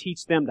trying to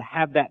teach them to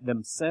have that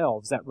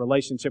themselves, that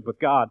relationship with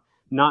God,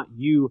 not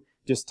you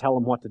just tell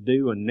them what to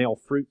do and nail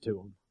fruit to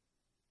them.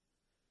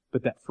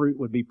 But that fruit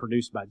would be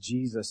produced by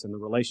Jesus and the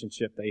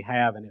relationship they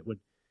have, and it would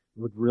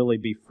really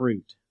be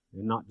fruit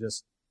and not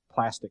just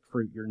plastic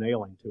fruit you're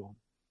nailing to them.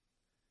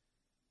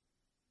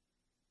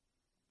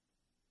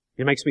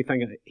 It makes me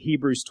think of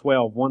Hebrews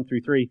 12,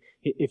 1-3.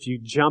 If you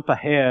jump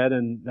ahead,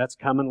 and that's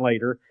coming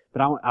later,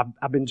 but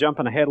I've been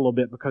jumping ahead a little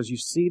bit because you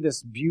see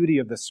this beauty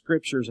of the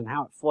Scriptures and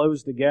how it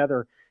flows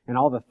together and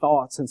all the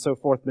thoughts and so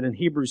forth. But in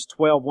Hebrews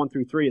 12,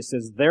 1-3, it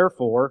says,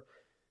 therefore,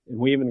 and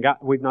we've not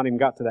even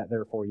got to that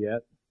therefore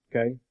yet,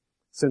 okay?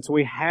 Since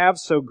we have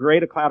so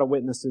great a cloud of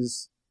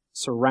witnesses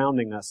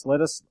surrounding us, let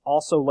us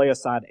also lay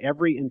aside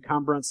every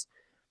encumbrance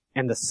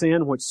and the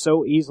sin which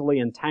so easily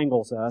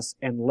entangles us,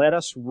 and let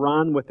us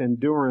run with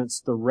endurance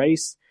the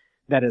race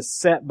that is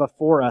set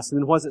before us.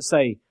 And then what does it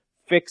say?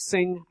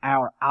 Fixing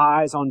our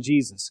eyes on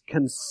Jesus.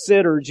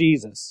 Consider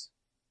Jesus.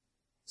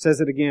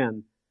 Says it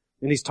again.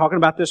 And he's talking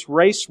about this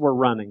race we're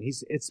running.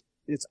 He's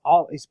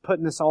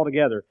putting this all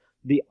together.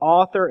 The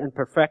author and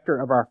perfecter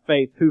of our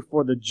faith, who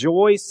for the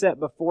joy set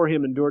before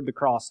Him endured the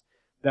cross.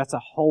 That's a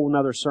whole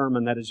nother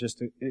sermon that is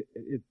just,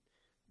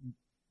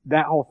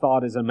 that whole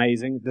thought is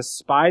amazing.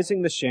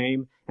 Despising the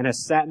shame, and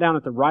has sat down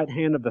at the right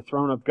hand of the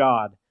throne of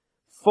God.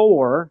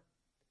 For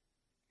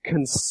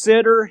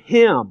consider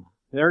Him.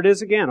 There it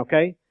is again,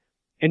 okay?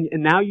 And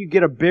now you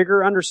get a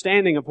bigger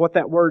understanding of what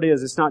that word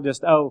is. It's not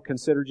just,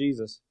 consider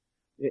Jesus.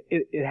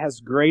 It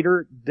has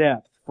greater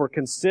depth. For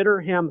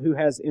consider Him who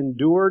has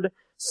endured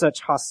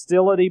such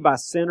hostility by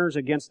sinners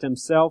against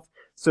Himself,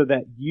 so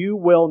that you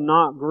will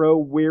not grow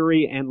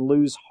weary and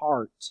lose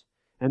heart.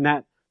 And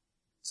that,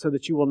 so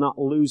that you will not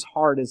lose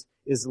heart, is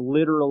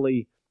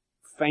literally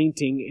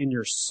fainting in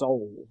your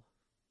soul.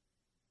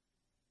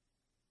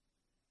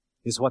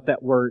 Is what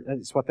that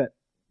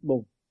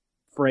little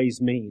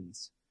phrase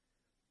means.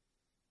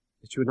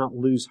 That you would not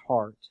lose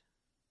heart.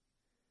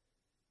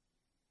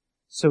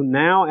 So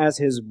now as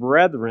His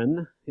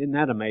brethren, isn't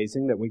that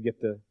amazing that we get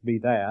to be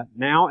that?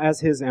 Now as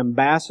His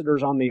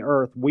ambassadors on the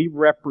earth, we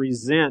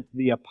represent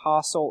the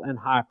apostle and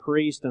high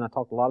priest, and I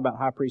talked a lot about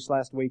high priest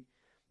last week,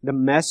 the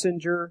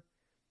messenger.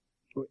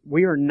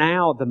 We are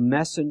now the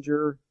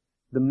messenger,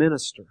 the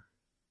minister,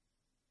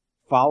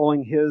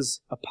 following His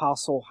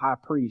apostle high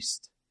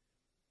priest.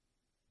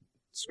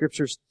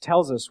 Scripture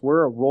tells us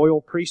we're a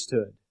royal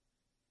priesthood.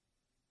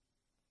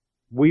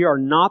 We are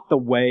not the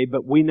way,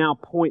 but we now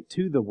point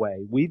to the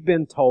way. We've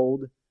been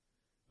told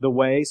the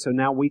way, so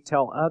now we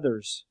tell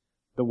others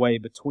the way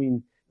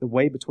between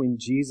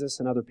Jesus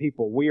and other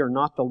people. We are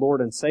not the Lord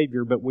and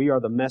Savior, but we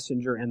are the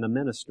messenger and the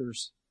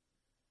ministers.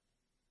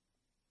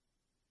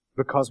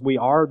 Because we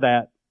are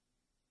that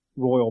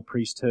royal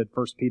priesthood,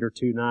 1 Peter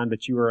 2:9,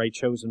 but you are a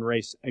chosen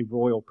race, a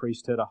royal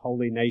priesthood, a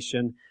holy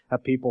nation, a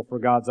people for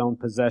God's own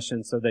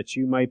possession, so that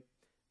you may...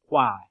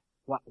 Why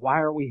Why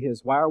are we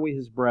His? Why are we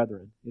His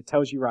brethren? It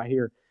tells you right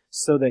here,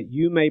 so that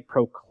you may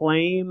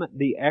proclaim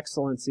the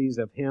excellencies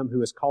of Him who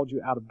has called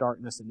you out of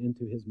darkness and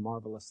into His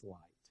marvelous light.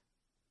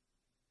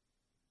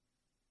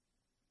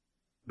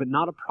 But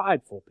not a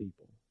prideful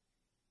people.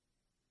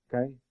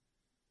 Okay?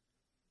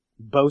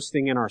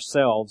 Boasting in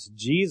ourselves.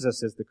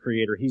 Jesus is the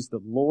Creator. He's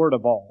the Lord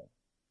of all.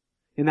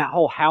 In that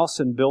whole house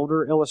and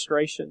builder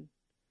illustration,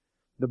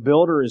 the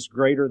builder is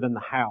greater than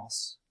the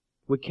house.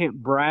 We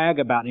can't brag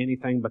about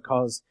anything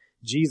because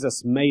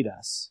Jesus made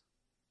us.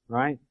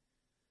 Right?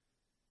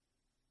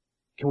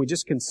 Can we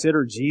just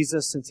consider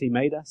Jesus since He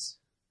made us?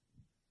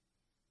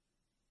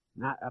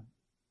 I've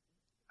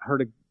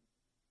heard a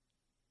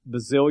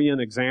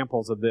bazillion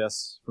examples of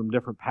this from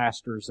different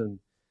pastors, and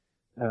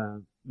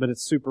but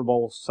it's Super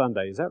Bowl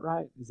Sunday. Is that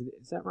right?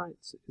 Is that right?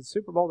 It's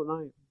Super Bowl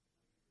tonight.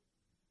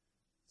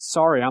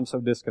 Sorry, I'm so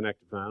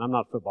disconnected tonight. I'm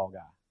not a football guy.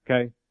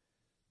 Okay?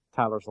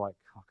 Tyler's like,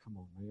 oh, come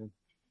on, man.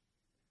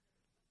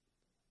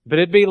 But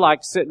it'd be like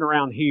sitting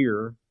around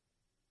here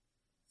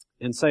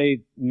and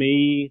say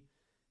me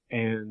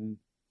and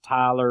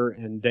Tyler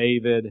and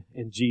David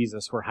and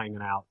Jesus were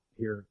hanging out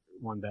here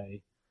one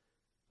day,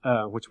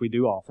 which we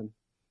do often.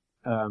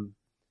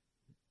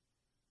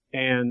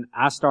 And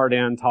I start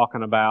in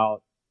talking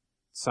about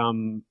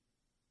some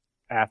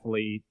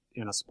athlete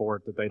in a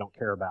sport that they don't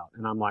care about.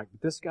 And I'm like,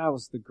 this guy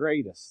was the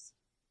greatest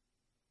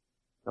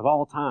of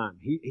all time.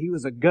 He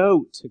was a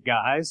GOAT,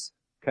 guys.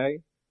 Okay?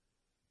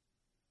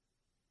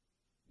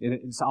 And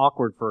it's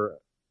awkward for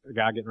a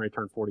guy getting ready to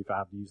turn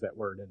 45 to use that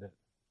word, isn't it?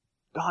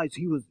 Guys,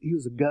 he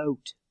was a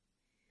GOAT.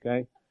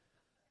 Okay?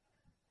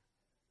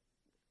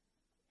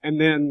 And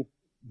then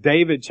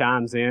David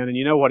chimes in, and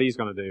you know what he's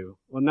going to do.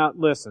 Well, now,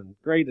 listen,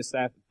 greatest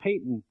athlete,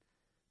 Peyton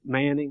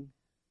Manning,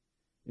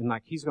 and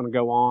like he's going to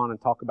go on and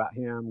talk about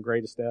him,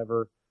 greatest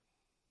ever.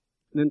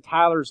 And then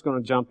Tyler's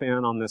going to jump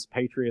in on this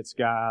Patriots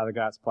guy, the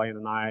guy that's playing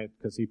tonight,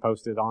 because he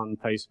posted on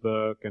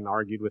Facebook and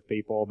argued with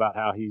people about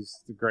how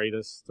he's the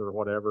greatest or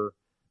whatever,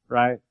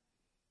 right?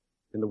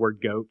 And the word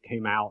GOAT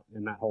came out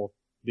in that whole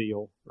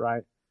deal,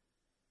 right?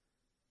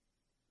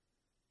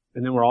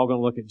 And then we're all going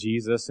to look at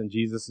Jesus, and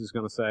Jesus is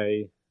going to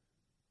say,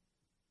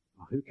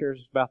 well, who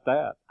cares about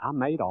that? I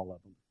made all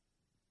of them.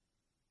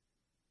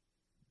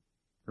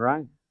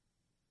 Right?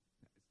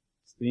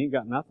 So you ain't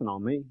got nothing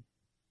on me.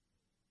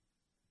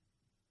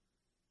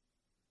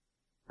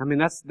 I mean,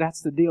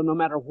 that's the deal. No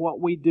matter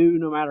what we do,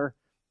 no matter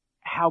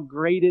how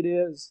great it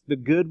is, the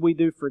good we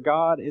do for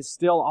God, it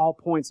still all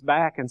points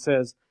back and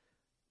says,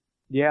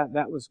 yeah,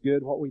 that was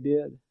good what we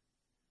did.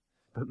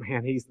 But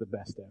man, He's the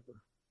best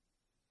ever.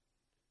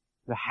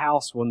 The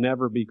house will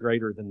never be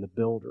greater than the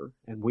builder.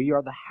 And we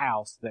are the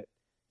house that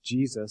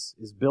Jesus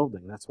is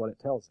building. That's what it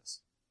tells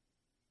us.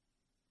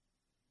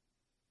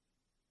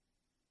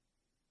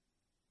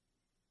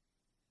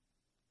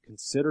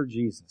 Consider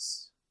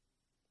Jesus.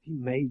 He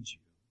made you.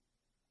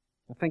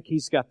 I think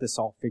He's got this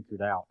all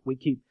figured out. We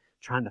keep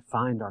trying to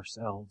find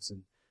ourselves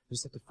and I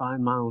just have to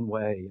find my own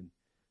way. And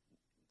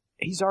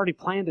He's already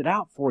planned it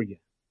out for you.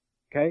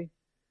 Okay?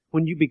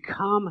 When you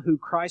become who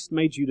Christ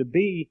made you to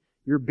be,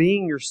 you're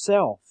being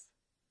yourself.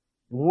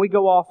 And when we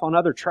go off on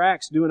other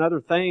tracks doing other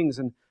things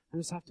and I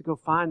just have to go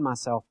find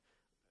myself,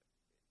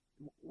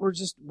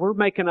 we're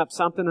making up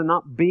something and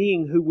not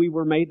being who we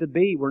were made to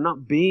be. We're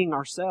not being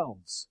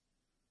ourselves.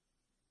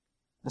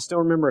 I still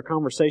remember a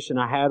conversation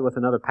I had with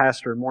another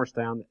pastor in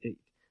Morristown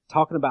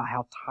talking about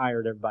how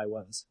tired everybody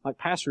was. Like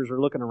pastors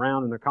are looking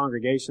around in their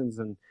congregations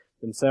and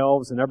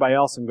themselves and everybody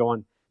else and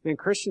going, man,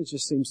 Christians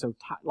just seem so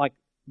tired. Like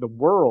the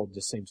world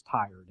just seems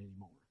tired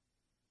anymore.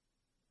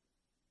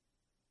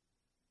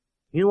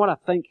 You know what I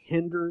think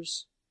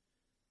hinders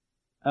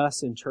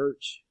us in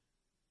church?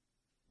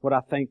 What I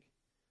think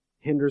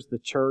hinders the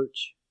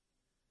church?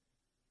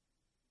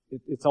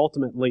 It's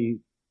ultimately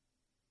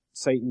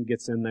Satan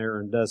gets in there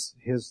and does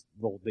his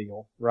little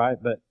deal, right?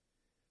 But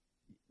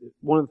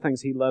one of the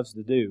things he loves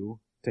to do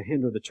to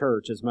hinder the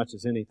church as much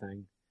as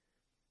anything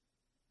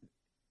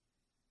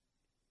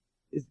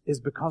is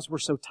because we're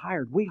so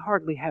tired. We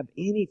hardly have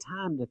any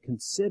time to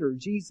consider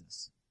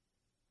Jesus.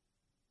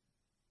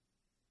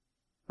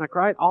 Like,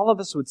 right? All of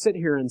us would sit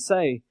here and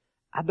say,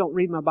 I don't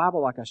read my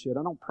Bible like I should.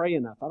 I don't pray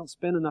enough. I don't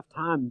spend enough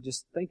time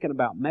just thinking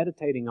about,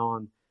 meditating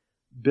on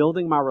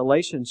building my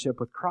relationship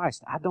with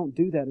Christ. I don't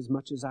do that as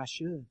much as I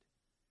should.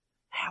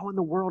 How in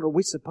the world are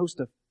we supposed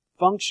to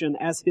function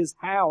as His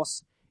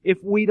house if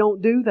we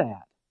don't do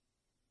that?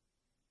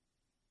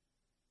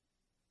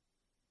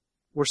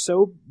 We're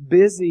so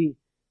busy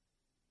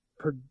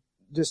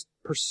just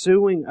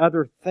pursuing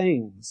other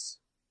things.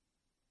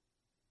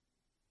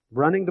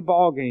 Running to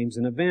ball games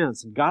and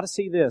events and got to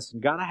see this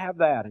and got to have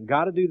that and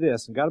got to do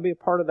this and got to be a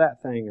part of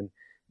that thing.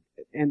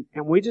 And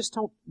we just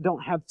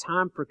don't have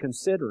time for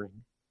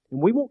considering.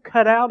 And we won't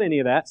cut out any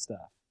of that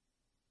stuff.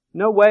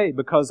 No way,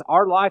 because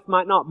our life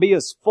might not be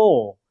as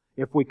full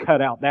if we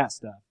cut out that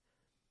stuff.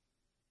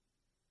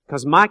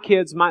 Because my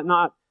kids might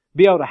not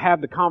be able to have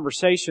the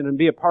conversation and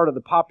be a part of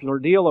the popular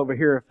deal over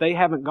here if they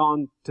haven't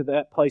gone to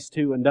that place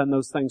too and done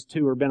those things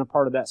too or been a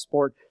part of that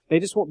sport. They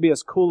just won't be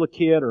as cool a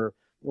kid or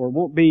or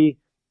won't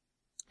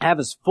have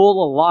as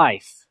full a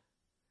life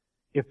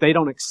if they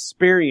don't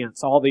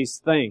experience all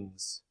these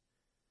things.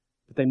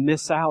 But they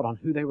miss out on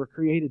who they were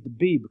created to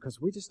be because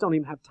we just don't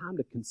even have time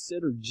to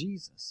consider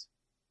Jesus.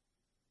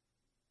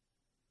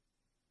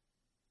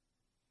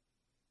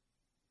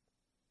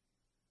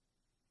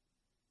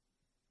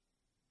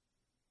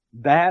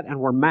 That, and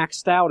we're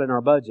maxed out in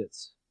our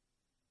budgets.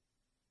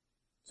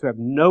 So we have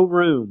no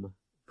room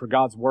for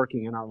God's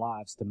working in our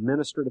lives, to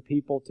minister to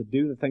people, to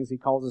do the things He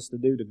calls us to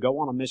do, to go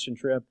on a mission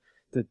trip,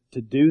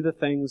 to do the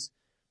things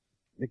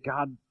that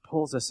God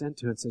pulls us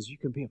into and says, you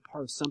can be a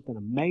part of something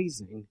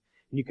amazing, and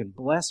you can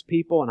bless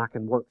people, and I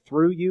can work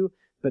through you,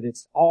 but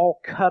it's all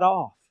cut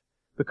off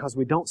because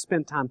we don't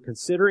spend time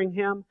considering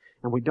Him,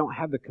 and we don't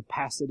have the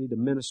capacity to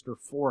minister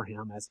for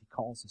Him as He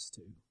calls us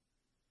to.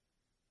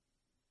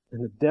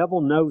 And the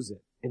devil knows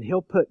it. And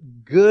he'll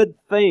put good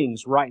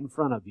things right in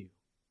front of you.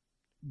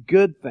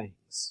 Good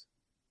things.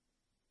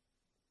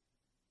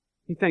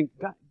 You think,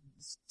 God,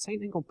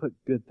 Satan ain't going to put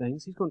good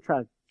things. He's going to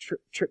try to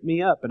trip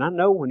me up. And I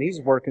know when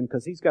he's working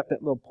because he's got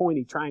that little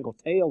pointy triangle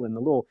tail and the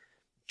little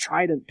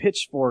trident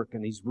pitchfork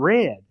and he's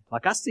red.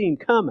 Like I see him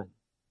coming.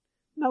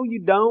 No, you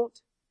don't.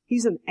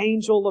 He's an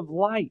angel of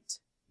light.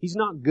 He's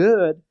not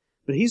good,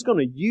 but he's going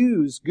to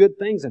use good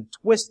things and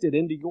twist it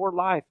into your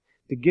life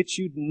to get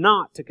you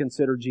not to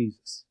consider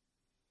Jesus.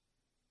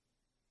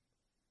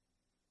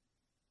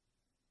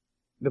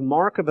 The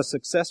mark of a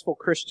successful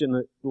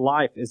Christian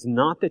life is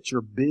not that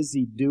you're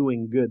busy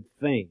doing good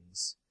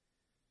things,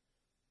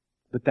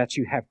 but that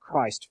you have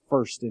Christ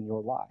first in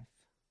your life.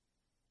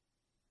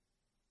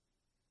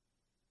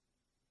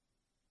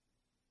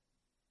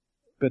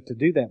 But to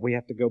do that, we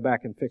have to go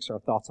back and fix our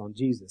thoughts on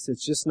Jesus.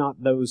 It's just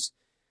not those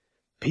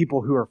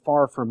people who are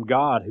far from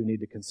God who need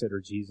to consider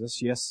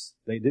Jesus. Yes,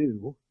 they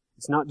do.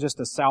 It's not just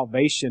a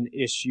salvation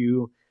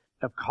issue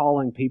of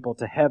calling people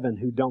to heaven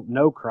who don't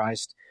know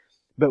Christ,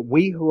 but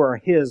we who are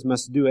His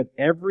must do it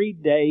every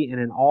day and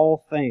in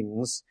all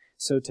things.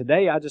 So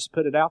today I just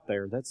put it out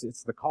there.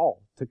 It's the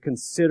call to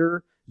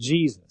consider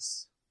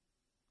Jesus.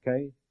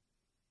 Okay?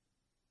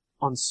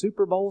 On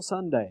Super Bowl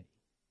Sunday.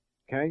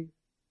 Okay?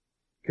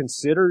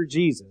 Consider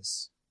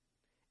Jesus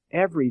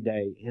every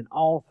day in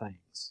all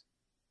things.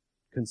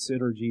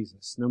 Consider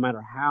Jesus. No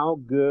matter how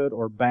good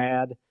or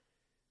bad,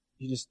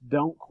 you just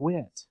don't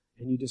quit,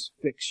 and you just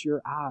fix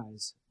your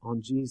eyes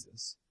on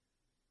Jesus.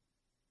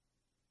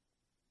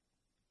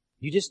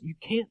 You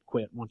can't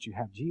quit once you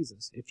have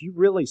Jesus. If you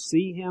really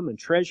see Him and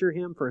treasure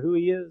Him for who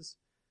He is,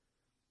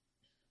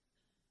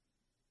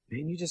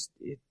 man,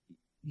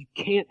 you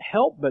can't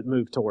help but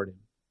move toward Him.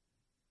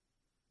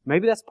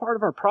 Maybe that's part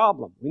of our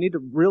problem. We need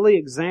to really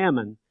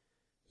examine,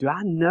 do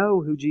I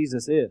know who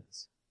Jesus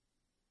is?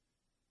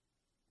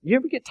 You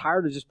ever get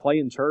tired of just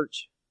playing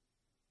church?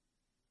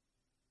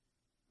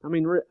 I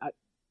mean,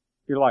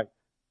 you're like,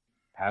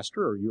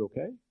 Pastor, are you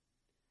okay?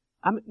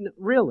 I mean,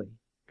 really,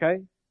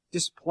 okay?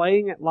 Just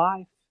playing at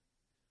life?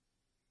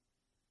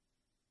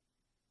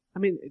 I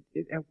mean,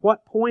 at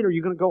what point are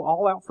you going to go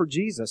all out for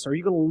Jesus? Are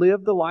you going to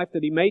live the life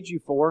that He made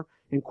you for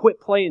and quit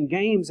playing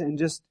games and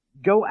just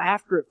go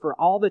after it for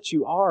all that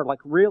you are? Like,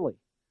 really?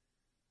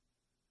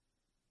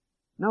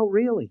 No,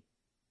 really.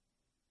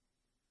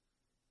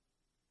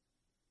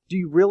 Do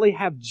you really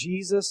have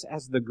Jesus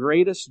as the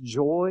greatest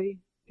joy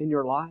in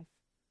your life?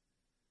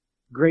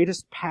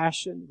 Greatest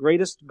passion,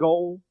 greatest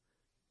goal?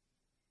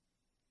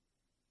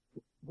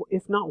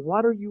 If not,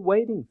 what are you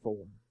waiting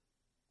for?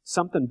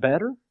 Something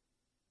better?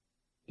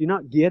 Do you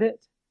not get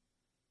it?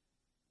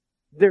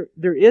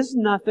 There is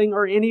nothing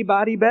or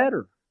anybody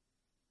better.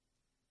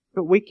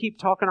 But we keep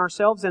talking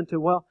ourselves into,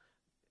 well,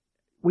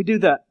 we do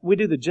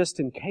the just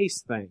in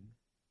case thing.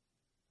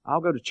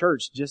 I'll go to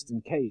church just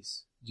in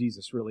case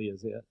Jesus really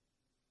is it.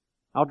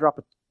 I'll drop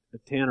a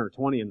 10 or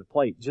 20 in the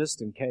plate just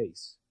in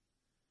case.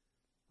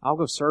 I'll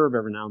go serve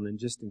every now and then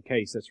just in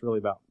case. That's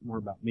really more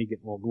about me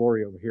getting a little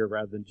glory over here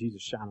rather than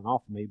Jesus shining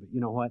off of me. But you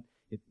know what?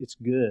 It's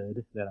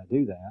good that I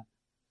do that.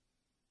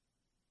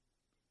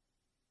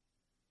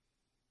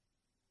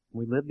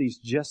 We live these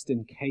just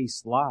in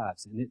case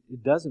lives, and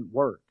it doesn't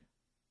work.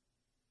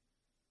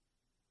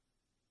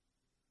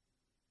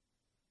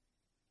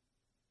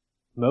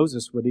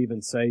 Moses would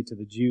even say to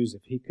the Jews,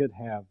 if he could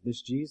have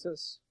this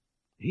Jesus,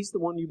 He's the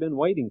one you've been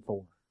waiting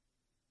for.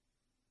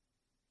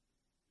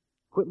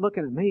 Quit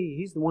looking at me.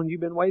 He's the one you've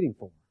been waiting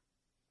for.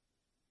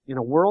 In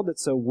a world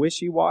that's so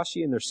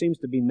wishy-washy and there seems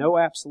to be no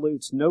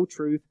absolutes, no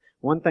truth,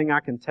 one thing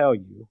I can tell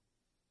you,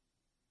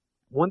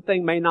 one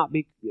thing may not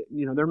be,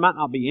 there might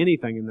not be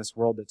anything in this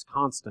world that's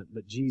constant,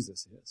 but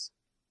Jesus is.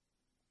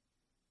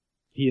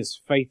 He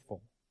is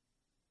faithful.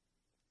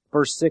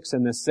 Verse 6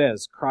 in this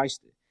says,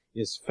 Christ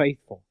is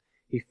faithful.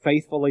 He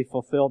faithfully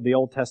fulfilled the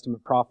Old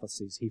Testament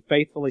prophecies. He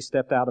faithfully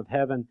stepped out of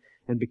heaven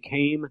and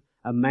became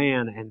a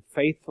man and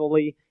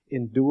faithfully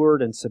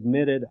endured and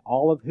submitted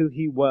all of who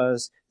He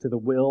was to the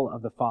will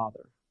of the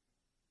Father.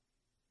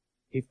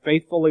 He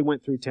faithfully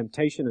went through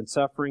temptation and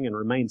suffering and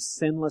remained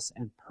sinless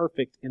and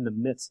perfect in the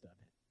midst of it.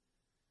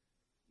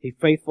 He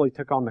faithfully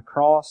took on the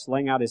cross,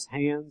 laying out His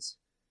hands,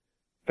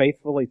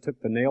 faithfully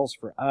took the nails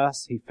for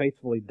us. He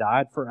faithfully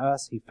died for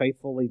us. He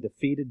faithfully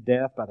defeated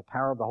death by the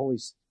power of the Holy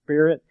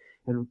Spirit.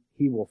 And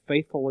He will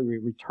faithfully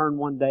return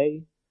one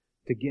day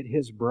to get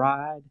His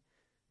bride,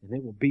 and they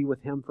will be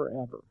with Him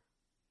forever.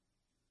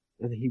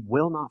 And He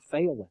will not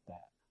fail at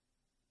that.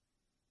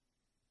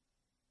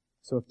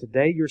 So if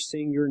today you're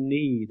seeing your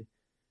need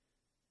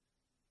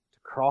to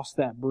cross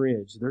that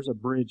bridge, there's a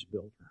bridge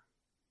builder.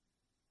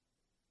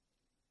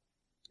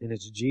 And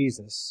it's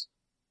Jesus.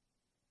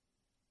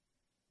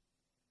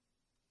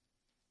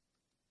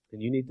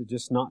 And you need to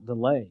just not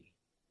delay,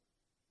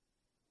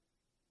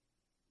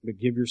 but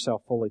give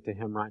yourself fully to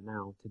Him right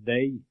now.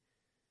 Today,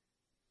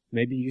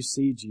 maybe you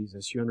see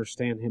Jesus. You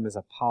understand Him as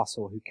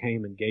apostle who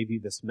came and gave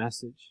you this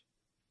message,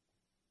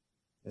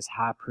 as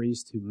high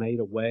priest who made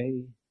a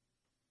way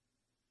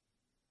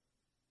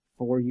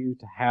for you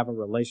to have a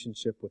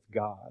relationship with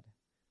God.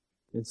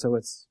 And so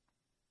it's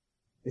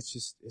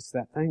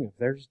that thing of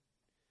there's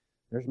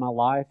my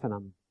life and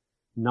I'm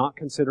not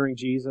considering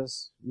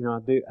Jesus. You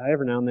know,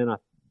 every now and then I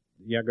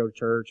go to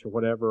church or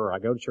whatever, or I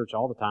go to church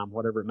all the time,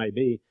 whatever it may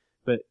be,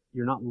 but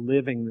you're not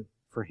living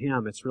for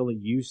Him. It's really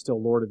you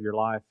still Lord of your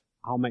life.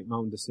 I'll make my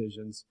own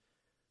decisions.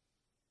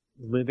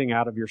 Living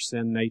out of your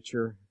sin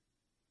nature.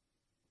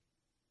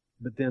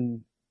 But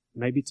then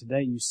maybe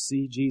today you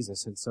see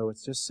Jesus, and so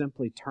it's just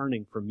simply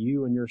turning from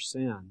you and your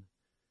sin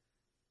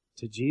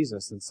to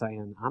Jesus and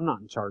saying, I'm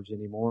not in charge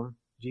anymore.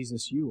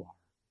 Jesus, you are.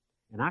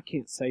 And I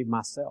can't save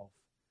myself.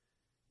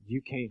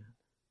 You can.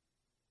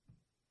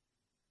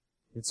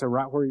 And so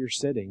right where you're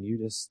sitting, you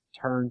just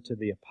turn to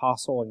the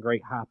apostle and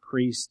great high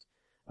priest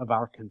of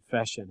our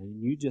confession,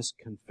 and you just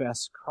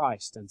confess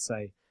Christ and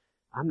say,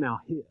 I'm now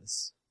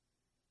His.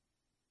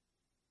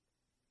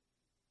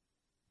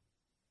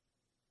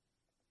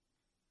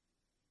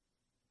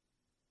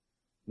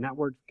 And that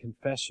word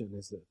confession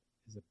is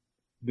a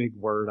big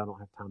word. I don't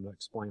have time to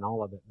explain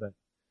all of it, but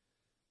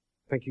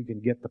I think you can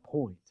get the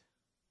point.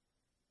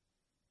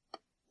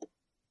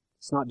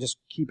 It's not just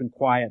keeping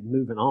quiet and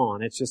moving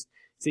on. It's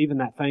even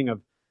that thing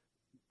of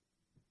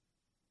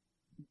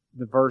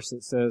the verse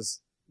that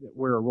says that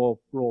we're a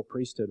royal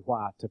priesthood.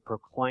 Why? To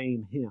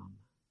proclaim Him.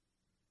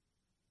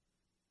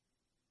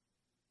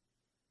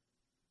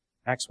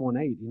 Acts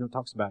 1:8, it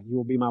talks about, you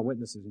will be my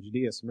witnesses in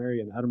Judea,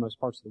 Samaria, and the uttermost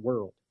parts of the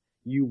world.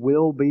 You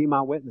will be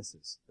my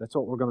witnesses. That's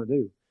what we're going to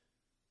do.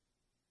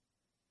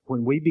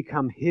 When we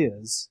become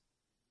His,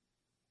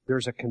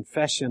 there's a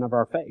confession of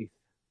our faith.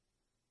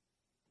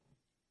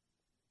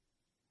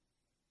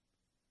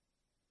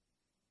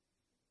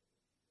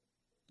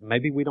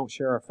 Maybe we don't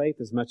share our faith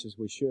as much as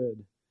we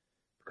should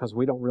because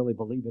we don't really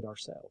believe it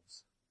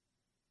ourselves.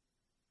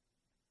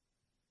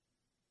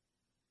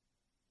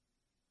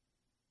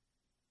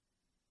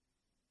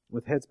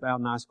 With heads bowed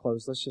and eyes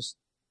closed, let's just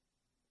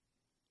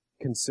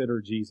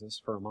consider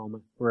Jesus for a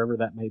moment, wherever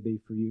that may be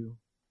for you.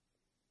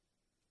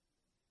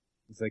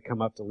 As they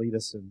come up to lead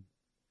us in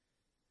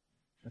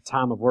a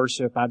time of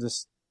worship,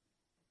 that's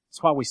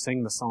why we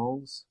sing the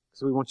songs,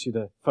 because we want you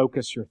to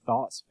focus your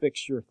thoughts,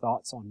 fix your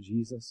thoughts on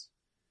Jesus.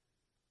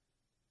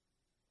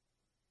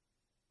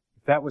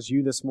 If that was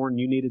you this morning,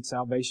 you needed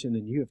salvation,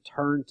 and you have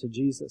turned to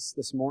Jesus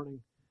this morning,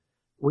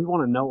 we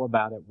want to know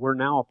about it. We're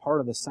now a part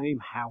of the same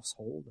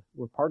household.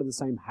 We're part of the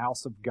same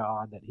house of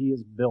God that He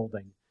is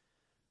building,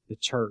 the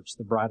church,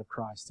 the bride of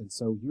Christ. And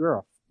so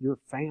you're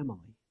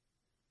family.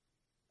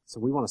 So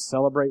we want to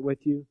celebrate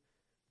with you.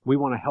 We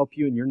want to help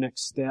you in your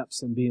next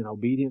steps in being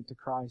obedient to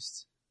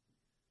Christ.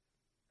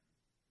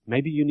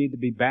 Maybe you need to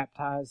be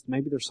baptized.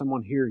 Maybe there's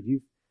someone here.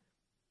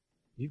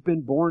 You've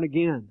been born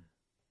again.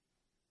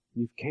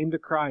 You've came to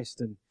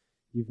Christ and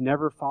you've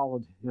never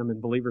followed Him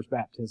in believer's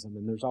baptism.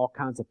 And there's all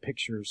kinds of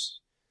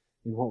pictures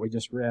in what we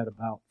just read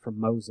about from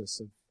Moses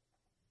of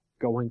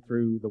going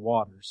through the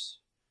waters.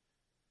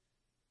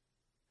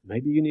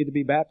 Maybe you need to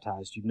be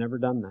baptized. You've never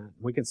done that.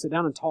 We can sit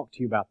down and talk to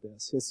you about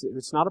this.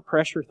 It's not a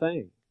pressure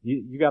thing.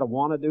 You got to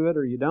want to do it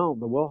or you don't,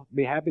 but we'll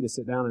be happy to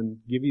sit down and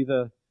give you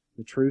the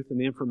truth and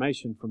the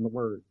information from the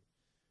Word.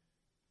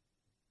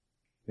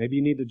 Maybe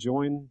you need to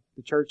join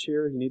the church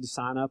here. You need to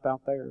sign up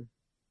out there.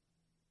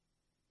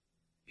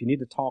 If you need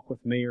to talk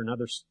with me or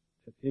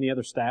any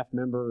other staff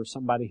member or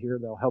somebody here,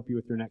 they'll help you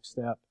with your next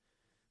step.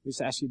 We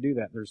just ask you to do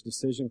that. There's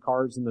decision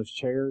cards in those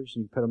chairs.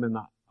 You can put them in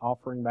the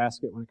offering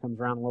basket when it comes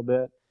around a little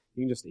bit.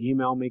 You can just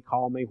email me,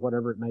 call me,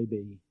 whatever it may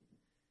be.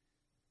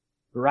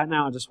 But right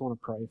now I just want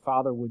to pray.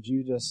 Father, would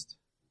you just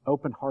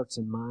open hearts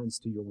and minds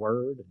to your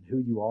Word and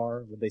who you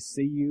are? Would they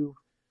see you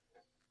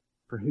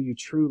for who you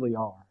truly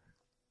are?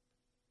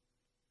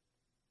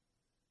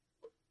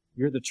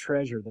 You're the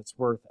treasure that's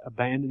worth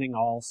abandoning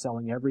all,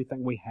 selling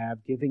everything we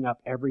have, giving up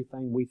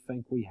everything we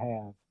think we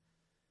have,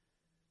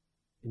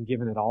 and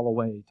giving it all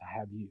away to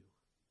have you,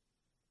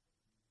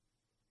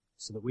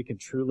 so that we can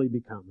truly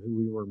become who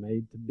we were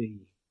made to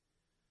be.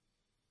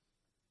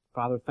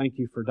 Father, thank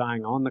you for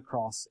dying on the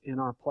cross in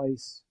our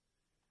place,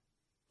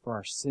 for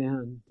our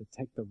sin, to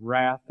take the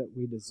wrath that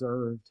we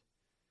deserved.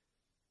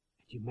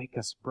 And you make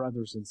us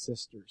brothers and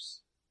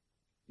sisters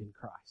in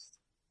Christ.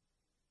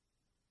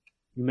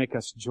 You make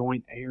us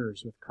joint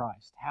heirs with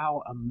Christ.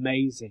 How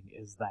amazing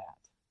is that?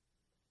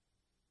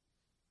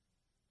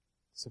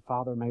 So,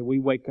 Father, may we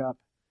wake up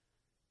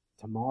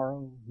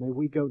tomorrow. May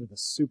we go to the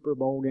Super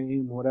Bowl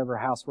game, whatever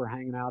house we're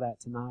hanging out at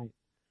tonight.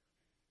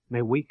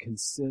 May we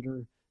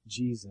consider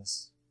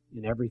Jesus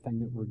in everything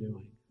that we're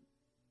doing.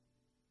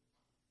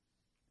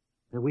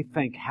 May we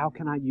think, how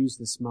can I use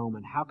this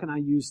moment? How can I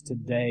use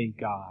today,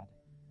 God,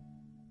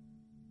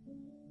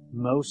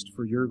 most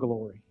for your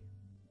glory?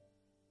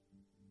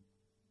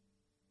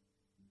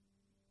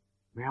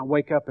 May I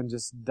wake up and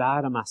just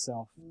die to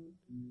myself,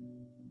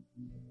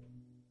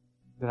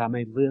 that I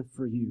may live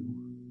for you.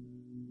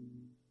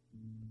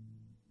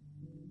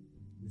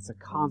 It's a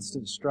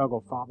constant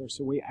struggle, Father,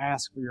 so we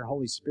ask for your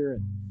Holy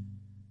Spirit.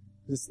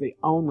 It's the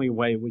only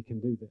way we can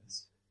do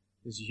this,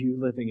 is you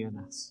living in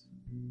us.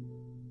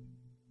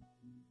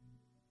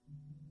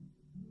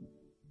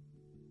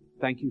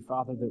 Thank you,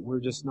 Father, that we're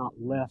just not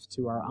left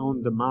to our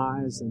own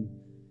demise and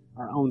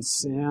our own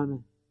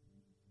sin,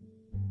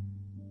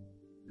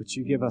 but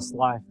you give us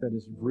life that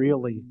is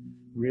really,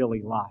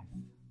 really life.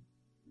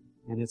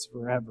 And it's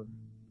forever.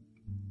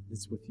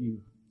 It's with you.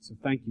 So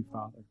thank you,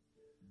 Father.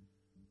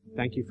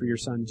 Thank you for your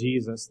Son,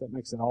 Jesus, that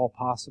makes it all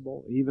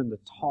possible. Even to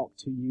talk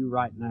to you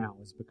right now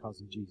is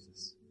because of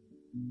Jesus.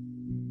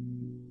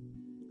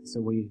 So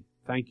we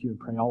thank you and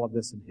pray all of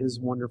this in His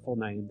wonderful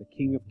name, the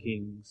King of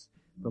Kings,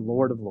 the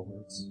Lord of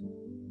Lords.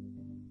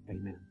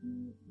 Amen.